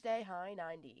 Wednesday, high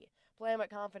 90. Plan with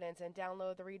confidence and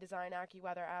download the redesigned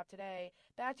AccuWeather app today.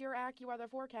 That's your AccuWeather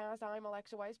forecast. I'm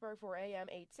Alexa Weisberg for AM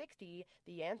 860,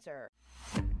 The Answer.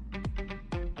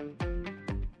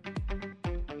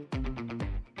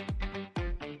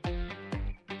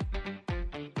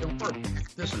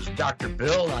 This is Dr.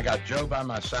 Bill, and I got Joe by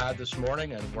my side this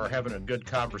morning, and we're having a good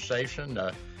conversation.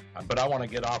 But I want to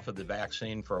get off of the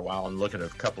vaccine for a while and look at a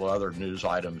couple of other news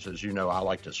items. As you know, I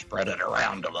like to spread it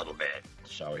around a little bit.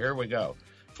 So here we go.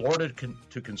 Florida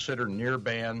to consider near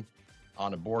ban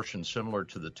on abortion similar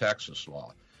to the Texas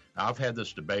law. Now, I've had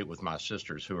this debate with my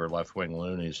sisters who are left-wing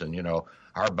loonies, and, you know,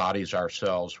 our bodies,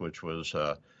 ourselves, which was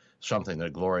something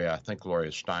that Gloria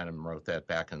Steinem wrote that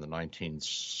back in the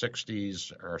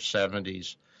 1960s or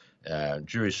 70s.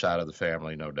 Jewish side of the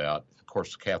family, no doubt. Of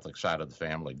course, the Catholic side of the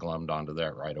family glommed onto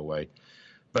that right away.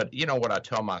 But, you know, what I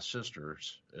tell my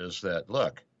sisters is that,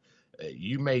 look,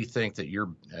 you may think that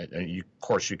of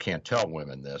course, you can't tell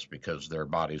women this because their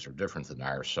bodies are different than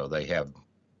ours, so they have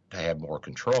to have more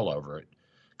control over it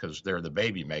because they're the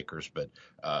baby makers. But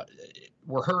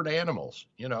we're herd animals.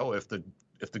 You know, if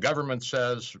the government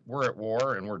says we're at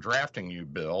war and we're drafting you,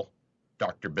 Bill,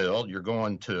 Dr. Bill, you're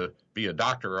going to be a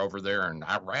doctor over there in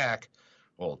Iraq,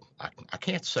 well, I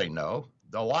can't say no.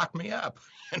 They'll lock me up,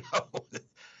 you know.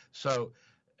 So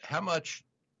how much,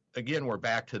 again, we're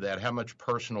back to that, how much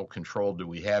personal control do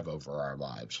we have over our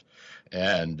lives?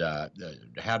 And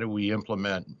how do we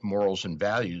implement morals and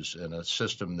values in a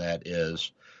system that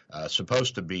is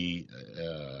supposed to be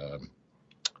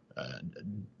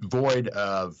void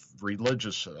of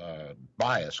religious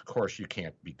bias? Of course, you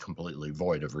can't be completely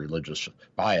void of religious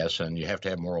bias, and you have to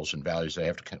have morals and values. They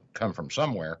have to come from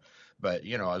somewhere. But,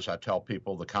 you know, as I tell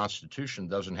people, the Constitution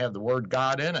doesn't have the word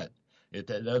God in it.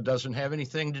 It doesn't have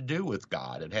anything to do with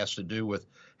God. It has to do with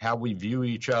how we view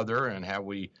each other and how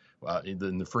we,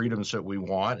 the freedoms that we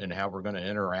want and how we're going to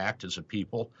interact as a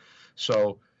people.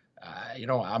 So, you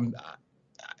know,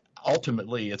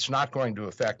 ultimately, it's not going to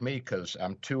affect me because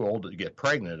I'm too old to get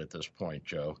pregnant at this point,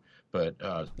 Joe. But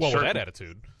with that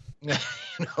attitude, you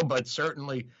know, but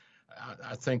certainly,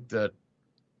 I think that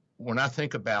when I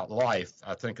think about life,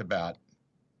 I think about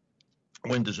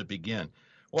when does it begin?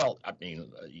 Well, I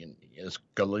mean, as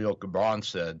Khalil Gibran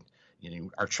said, you know,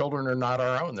 our children are not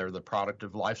our own; they're the product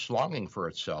of life's longing for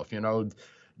itself. You know,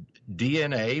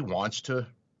 DNA wants to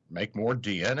make more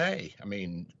DNA. I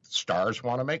mean, stars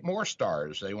want to make more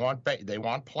stars. They want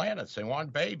planets. They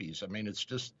want babies. I mean, it's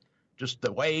just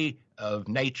the way of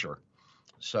nature.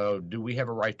 So do we have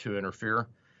a right to interfere?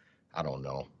 I don't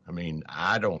know. I mean,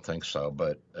 I don't think so.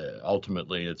 But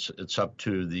ultimately, it's up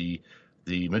to the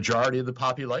majority of the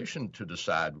population to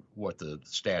decide what the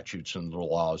statutes and the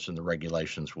laws and the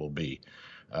regulations will be.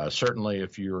 Certainly,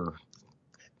 if you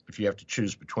have to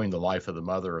choose between the life of the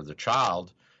mother or the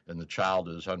child, and the child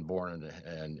is unborn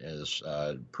and is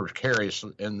precarious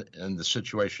in the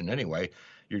situation anyway,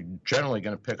 you're generally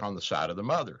going to pick on the side of the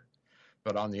mother.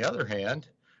 But on the other hand,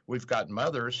 we've got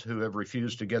mothers who have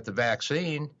refused to get the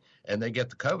vaccine, and they get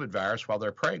the COVID virus while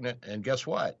they're pregnant, and guess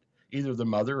what? Either the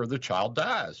mother or the child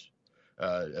dies.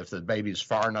 If the baby's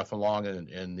far enough along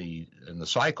in the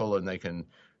cycle, and they can,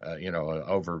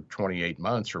 over 28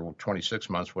 months or 26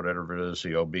 months, whatever it is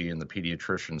the OB and the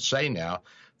pediatricians say now,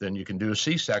 then you can do a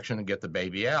C-section and get the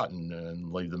baby out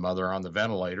and leave the mother on the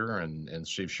ventilator and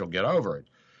see if she'll get over it.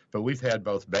 But we've had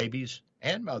both babies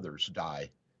and mothers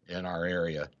die in our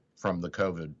area from the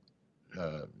COVID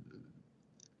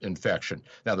infection.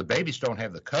 Now, the babies don't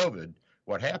have the COVID.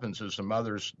 What happens is the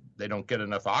mothers, they don't get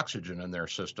enough oxygen in their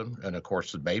system. And, of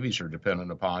course, the babies are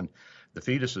dependent upon, the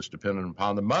fetus is dependent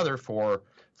upon the mother for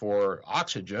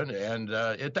oxygen, and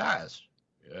it dies.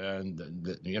 And,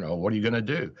 what are you going to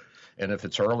do? And if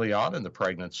it's early on in the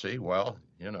pregnancy, well,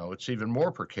 it's even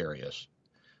more precarious.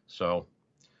 So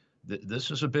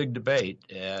this is a big debate,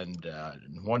 and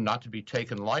one not to be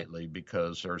taken lightly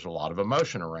because there's a lot of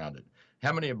emotion around it.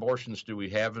 How many abortions do we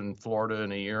have in Florida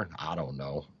in a year? I don't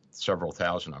know. Several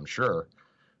thousand, I'm sure.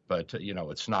 But,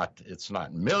 it's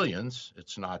not millions.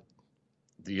 It's not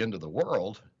the end of the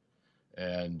world.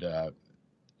 And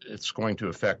it's going to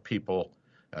affect people,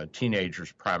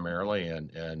 teenagers primarily,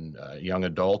 and young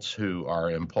adults who are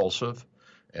impulsive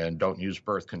and don't use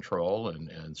birth control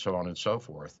and so on and so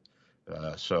forth.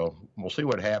 So we'll see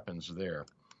what happens there.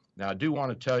 Now, I do want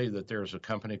to tell you that there's a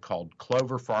company called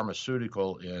Clover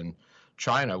Pharmaceutical in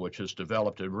China, which has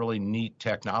developed a really neat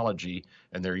technology,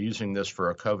 and they're using this for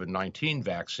a COVID-19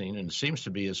 vaccine, and it seems to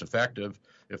be as effective,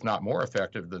 if not more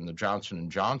effective, than the Johnson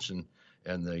 & Johnson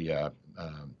and the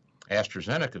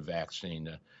AstraZeneca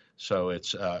vaccine. So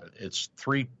it's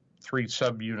three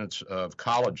subunits of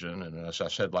collagen, and as I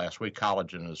said last week,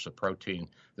 collagen is a protein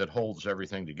that holds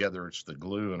everything together. It's the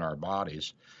glue in our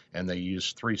bodies, and they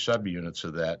use 3 subunits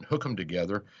of that, hook them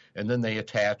together, and then they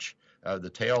attach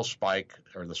the tail spike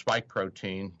or the spike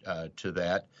protein to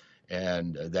that,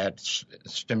 and that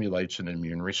stimulates an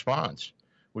immune response,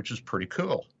 which is pretty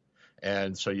cool.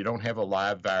 And so you don't have a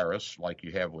live virus like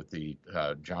you have with the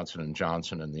Johnson &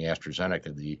 Johnson and the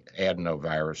AstraZeneca, the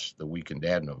adenovirus, the weakened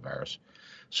adenovirus.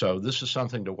 So this is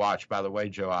something to watch. By the way,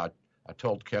 Joe, I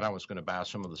told Ken I was going to buy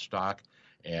some of the stock,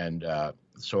 and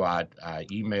so I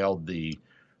emailed the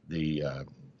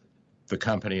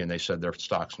company, and they said their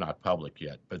stock's not public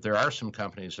yet. But there are some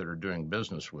companies that are doing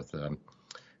business with them,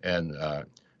 and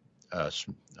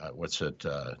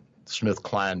Smith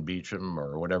Kline Beecham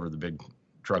or whatever the big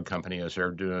drug company is, they're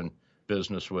doing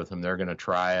business with them. They're going to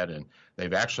try it, and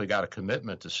they've actually got a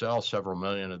commitment to sell several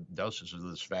million doses of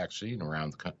this vaccine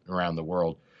around the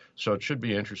world. So it should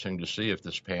be interesting to see if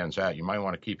this pans out. You might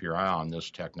want to keep your eye on this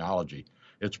technology.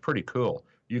 It's pretty cool.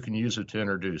 You can use it to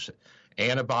introduce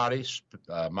antibodies,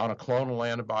 monoclonal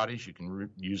antibodies. You can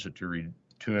use it to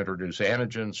introduce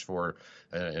antigens for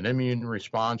an immune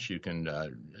response. You can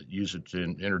use it to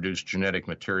introduce genetic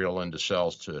material into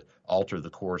cells to alter the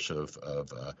course of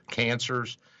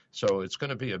cancers. So it's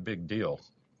going to be a big deal,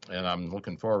 and I'm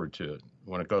looking forward to it.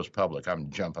 When it goes public, I'm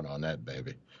jumping on that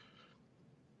baby.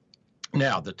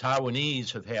 Now, the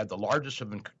Taiwanese have had the largest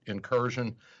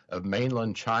incursion of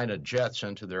mainland China jets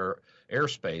into their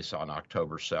airspace on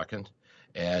October 2nd,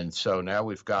 and so now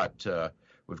we've got the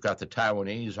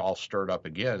Taiwanese all stirred up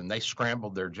again, and they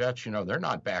scrambled their jets. You know, they're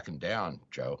not backing down,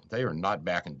 Joe. They are not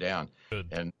backing down. Good.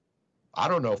 And I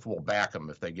don't know if we'll back them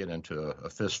if they get into a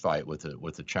fist fight with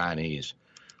the Chinese.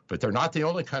 But they're not the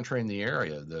only country in the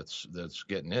area that's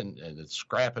getting in and it's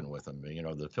scrapping with them. You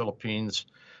know, the Philippines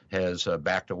has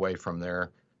backed away from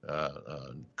their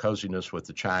coziness with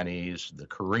the Chinese. The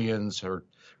Koreans are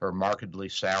markedly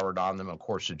soured on them. Of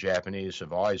course, the Japanese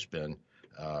have always been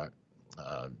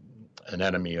an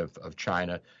enemy of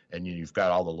China. And you've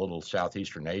got all the little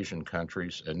Southeastern Asian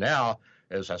countries. And now,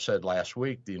 as I said last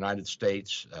week, the United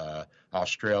States,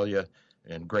 Australia,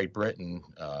 and Great Britain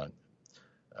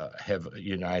have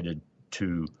united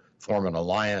to form an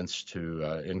alliance to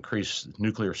increase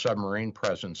nuclear submarine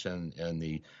presence in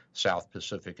the South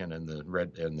Pacific and in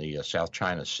the South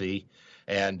China Sea,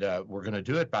 and we're going to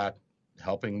do it by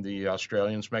helping the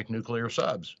Australians make nuclear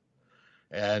subs.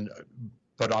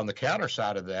 But on the counter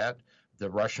side of that,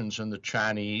 the Russians and the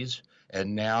Chinese,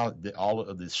 and now all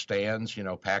of the stands, you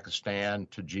know, Pakistan,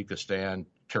 Tajikistan,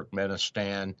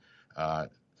 Turkmenistan.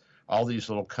 All these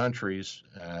little countries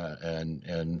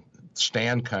and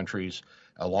stand countries,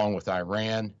 along with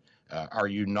Iran, are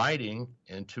uniting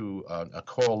into a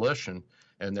coalition,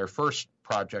 and their first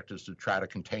project is to try to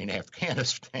contain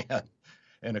Afghanistan.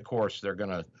 And, of course, they're going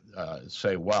to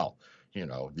say, well, you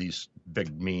know, these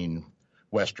big, mean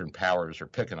Western powers are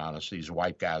picking on us. These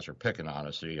white guys are picking on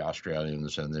us, the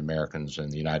Australians and the Americans and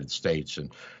the United States,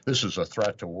 and this is a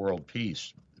threat to world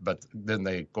peace. But then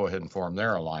they go ahead and form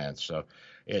their alliance. So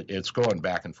it's going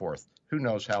back and forth. Who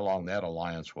knows how long that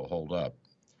alliance will hold up?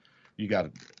 You got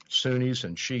Sunnis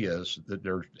and Shias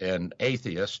and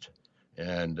atheists,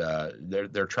 and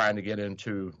they're trying to get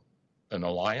into an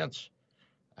alliance.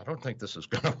 I don't think this is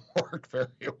going to work very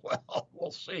well.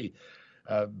 We'll see.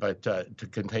 But to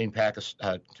contain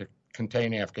to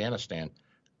contain Afghanistan,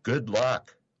 good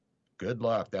luck. Good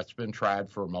luck. That's been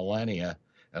tried for millennia,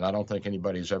 and I don't think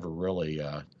anybody's ever really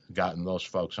gotten those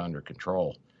folks under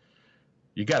control.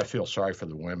 You got to feel sorry for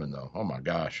the women, though. Oh, my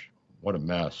gosh. What a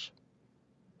mess.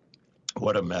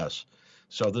 What a mess.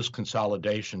 So this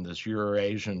consolidation, this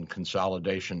Eurasian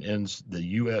consolidation, ends the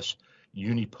U.S.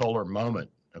 unipolar moment,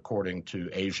 according to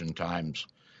Asian Times.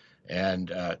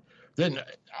 And then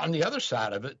on the other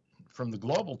side of it, from the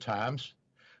Global Times,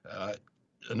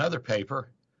 another paper,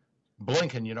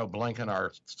 Blinken, you know, Blinken,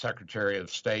 our Secretary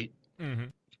of State, mm-hmm.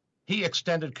 He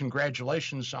extended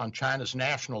congratulations on China's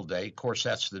National Day. Of course,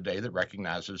 that's the day that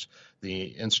recognizes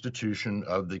the institution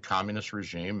of the communist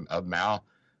regime of Mao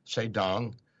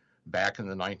Zedong back in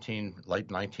the late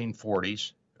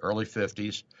 1940s, early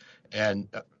 50s. And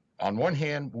on one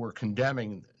hand, we're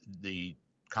condemning the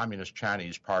Communist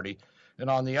Chinese Party. And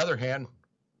on the other hand,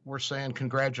 we're saying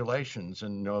congratulations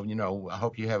and, you know, I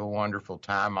hope you have a wonderful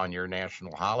time on your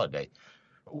national holiday.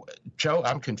 Joe,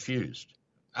 I'm confused.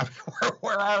 I mean,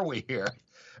 where are we here?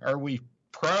 Are we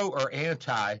pro or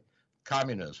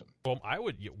anti-communism. Well, I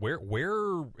would.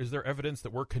 Where is there evidence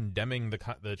that we're condemning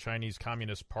the Chinese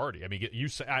Communist Party? I mean, you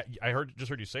say I just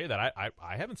heard you say that.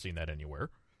 I haven't seen that anywhere.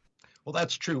 Well,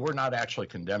 that's true. We're not actually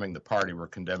condemning the party. We're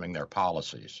condemning their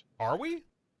policies. Are we?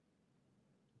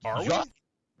 Are we?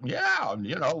 Yeah,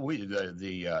 the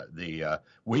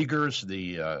Uyghurs,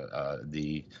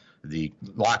 the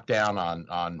lockdown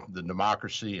on the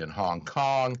democracy in Hong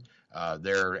Kong,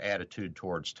 their attitude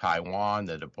towards Taiwan,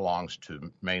 that it belongs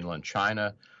to mainland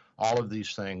China. All of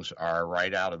these things are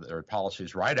right out of their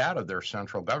policies, right out of their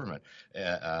central government,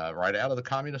 right out of the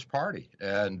Communist Party.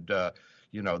 And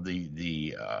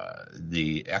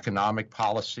the economic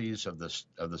policies of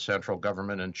the central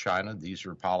government in China, these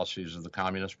are policies of the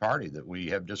Communist Party that we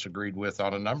have disagreed with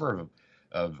on a number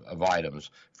of items,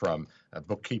 from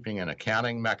bookkeeping and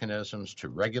accounting mechanisms to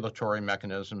regulatory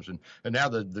mechanisms, and now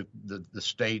the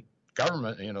state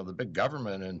government, the big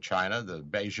government in China, the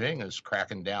Beijing, is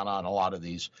cracking down on a lot of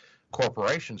these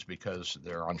corporations because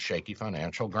they're on shaky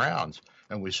financial grounds,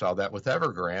 and we saw that with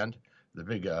Evergrande, the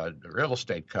big real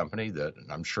estate company that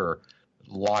I'm sure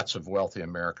lots of wealthy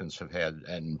Americans have had,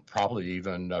 and probably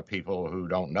even people who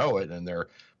don't know it, in their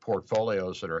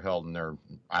portfolios that are held in their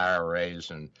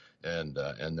IRAs and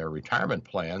their retirement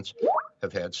plans,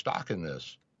 have had stock in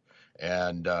this.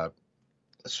 And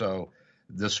so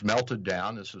this melted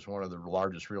down. This is one of the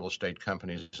largest real estate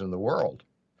companies in the world.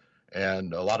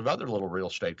 And a lot of other little real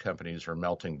estate companies are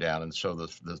melting down. And so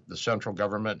the central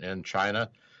government in China,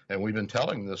 and we've been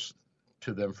telling this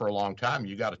to them for a long time,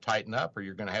 you got to tighten up or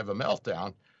you're going to have a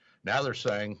meltdown. Now they're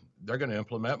saying they're going to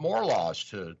implement more laws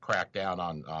to crack down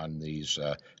on these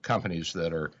companies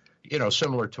that are,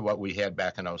 similar to what we had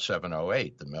back in 2007,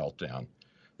 2008, the meltdown.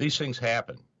 These things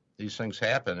happen. These things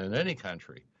happen in any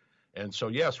country. And so,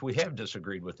 yes, we have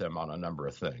disagreed with them on a number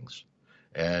of things.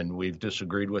 And we've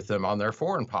disagreed with them on their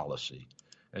foreign policy.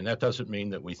 And that doesn't mean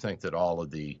that we think that all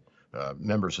of the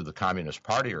members of the Communist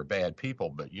Party are bad people.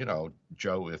 But,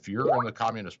 Joe, if you're in the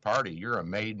Communist Party, you're a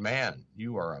made man.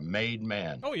 You are a made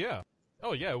man. Oh, yeah.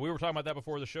 Oh, yeah. We were talking about that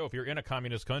before the show. If you're in a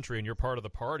communist country and you're part of the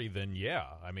party, then, yeah.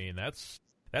 I mean, that's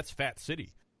Fat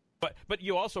City. But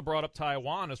you also brought up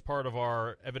Taiwan as part of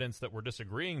our evidence that we're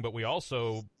disagreeing, but we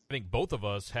also, I think both of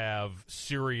us have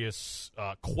serious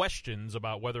questions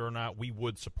about whether or not we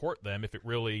would support them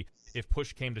if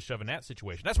push came to shove in that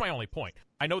situation. That's my only point.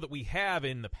 I know that we have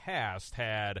in the past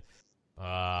had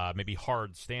maybe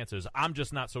hard stances. I'm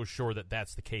just not so sure that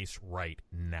that's the case right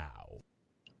now.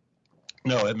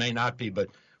 No, it may not be, but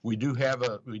we do have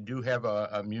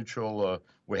a mutual.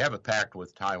 We have a pact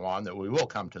with Taiwan that we will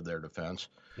come to their defense.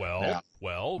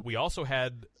 Well, we also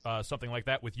had something like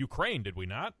that with Ukraine, did we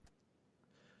not?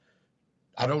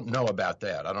 I don't know about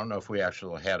that. I don't know if we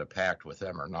actually had a pact with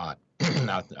them or not.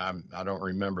 I don't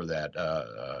remember that.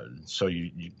 So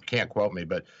you can't quote me.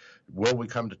 But will we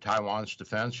come to Taiwan's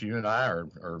defense? You and I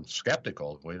are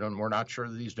skeptical. We're not sure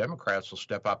that these Democrats will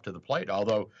step up to the plate.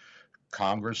 Although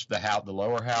Congress, the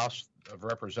lower house of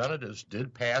representatives,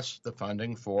 did pass the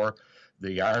funding for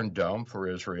the Iron Dome for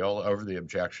Israel over the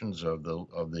objections of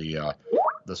the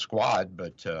Squad.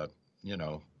 But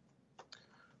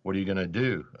what are you going to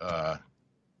do?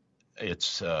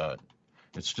 It's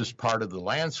just part of the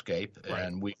landscape, right.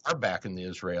 And we are backing the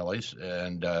Israelis.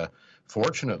 And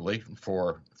fortunately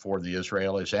for the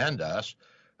Israelis and us,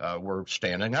 we're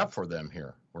standing up for them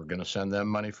here. We're going to send them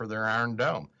money for their Iron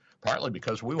Dome, partly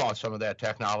because we want some of that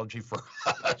technology for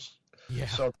us. Yeah.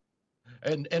 So,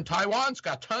 and Taiwan's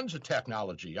got tons of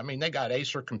technology. I mean, they got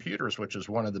Acer Computers, which is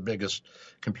one of the biggest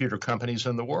computer companies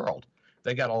in the world.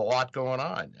 They got a lot going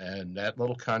on, and that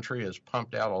little country has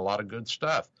pumped out a lot of good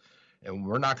stuff. And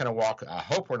we're not going to I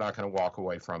hope we're not going to walk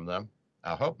away from them.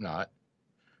 I hope not.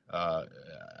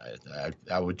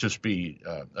 I would just be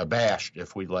abashed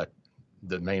if we let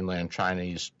the mainland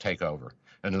Chinese take over.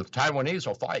 And the Taiwanese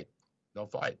will fight. They'll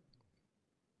fight.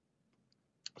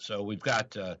 So we've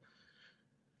got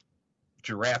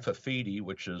Giraffafidi,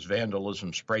 which is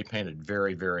vandalism spray painted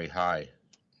very, very high,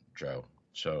 Joe.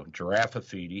 So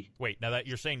Giraffafidi. Wait, now that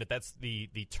you're saying that's the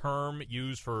term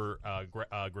used for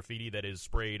graffiti that is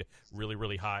sprayed really,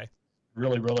 really high?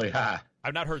 Really, really high.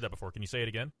 I've not heard that before. Can you say it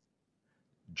again?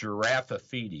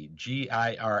 Giraffafidi.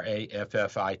 Giraffiti.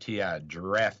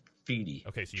 Giraffiti.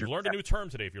 Okay, so you've learned a new term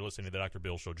today if you're listening to the Dr.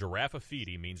 Bill Show.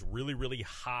 Giraffafidi means really, really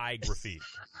high graffiti.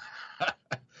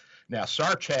 Now,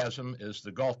 sarcasm is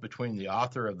the gulf between the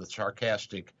author of the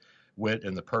sarcastic wit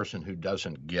and the person who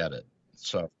doesn't get it.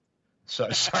 So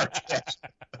sarcasm.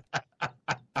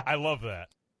 I love that.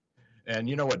 And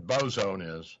you know what boson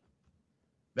is?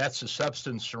 That's a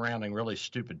substance surrounding really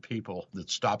stupid people that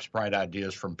stops bright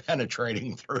ideas from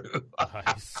penetrating through.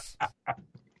 Nice.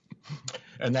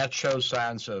 And that shows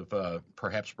signs of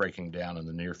perhaps breaking down in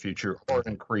the near future or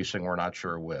increasing. We're not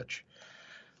sure which.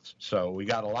 So we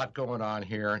got a lot going on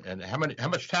here. And how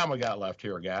much time we got left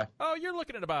here, Guy? Oh, you're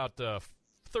looking at about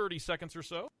 30 seconds or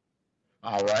so.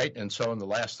 All right. And so in the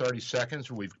last 30 seconds,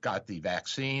 we've got the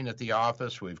vaccine at the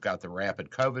office. We've got the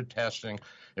rapid COVID testing.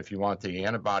 If you want the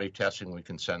antibody testing, we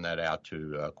can send that out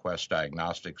to Quest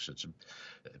Diagnostics. It's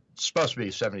supposed to be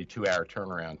a 72-hour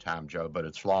turnaround time, Joe, but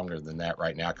it's longer than that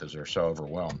right now because they're so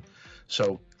overwhelmed.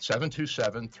 So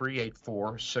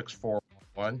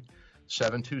 727-384-6411.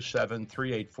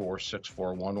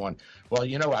 727-384-6411.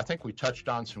 Well, I think we touched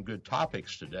on some good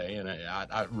topics today, and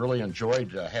I really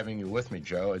enjoyed having you with me,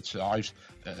 Joe. It's always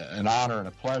an honor and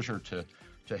a pleasure to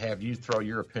have you throw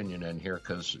your opinion in here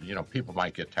because, people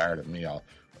might get tired of me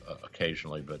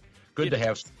occasionally, but good to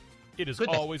have. It is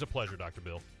always a pleasure, Dr.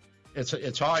 Bill.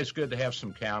 It's always good to have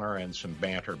some counter and some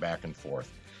banter back and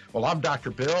forth. Well, I'm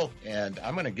Dr. Bill, and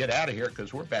I'm going to get out of here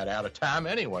because we're about out of time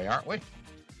anyway, aren't we?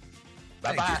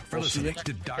 Bye-bye. Thank you for listening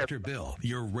to Dr. Bill,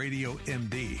 your radio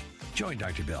MD. Join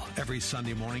Dr. Bill every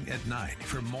Sunday morning at 9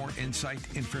 for more insight,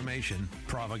 information,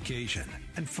 provocation,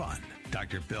 and fun.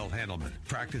 Dr. Bill Handelman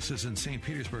practices in St.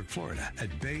 Petersburg, Florida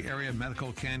at Bay Area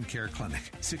Medical Can Care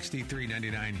Clinic,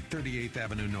 6399 38th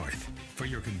Avenue North. For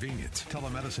your convenience,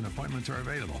 telemedicine appointments are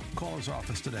available. Call his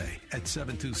office today at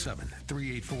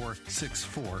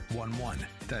 727-384-6411.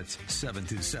 That's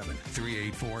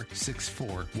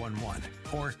 727-384-6411.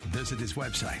 Or visit his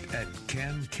website at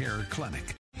Can Care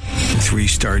Clinic.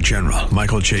 3-star General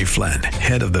Michael J. Flynn,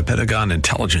 head of the Pentagon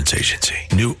Intelligence Agency,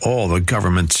 knew all the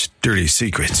government's dirty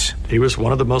secrets. He was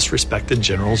one of the most respected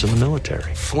generals in the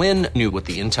military. Flynn knew what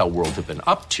the intel world had been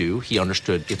up to. He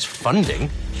understood its funding.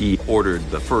 He ordered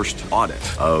the first audit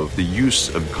of the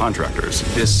use of contractors.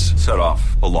 This set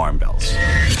off alarm bells.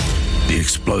 The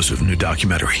explosive new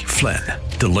documentary, Flynn,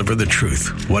 Deliver the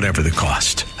Truth, Whatever the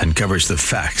Cost, uncovers the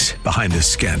facts behind this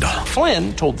scandal.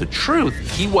 Flynn told the truth.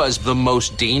 He was the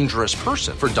most dangerous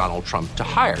person for Donald Trump to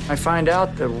hire. I find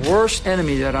out the worst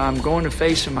enemy that I'm going to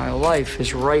face in my life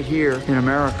is right here in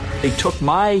America. They took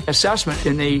my assessment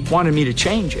and they wanted me to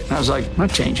change it. And I was like, I'm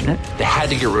not changing it. They had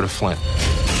to get rid of Flynn.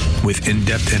 With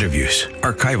in-depth interviews,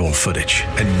 archival footage,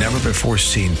 and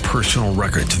never-before-seen personal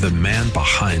records of the man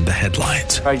behind the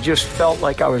headlines. I just felt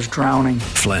like I was drowning.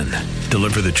 Flynn,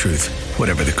 Deliver the Truth,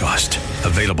 Whatever the Cost.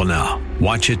 Available now.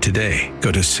 Watch it today.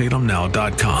 Go to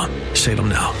salemnow.com.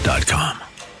 salemnow.com.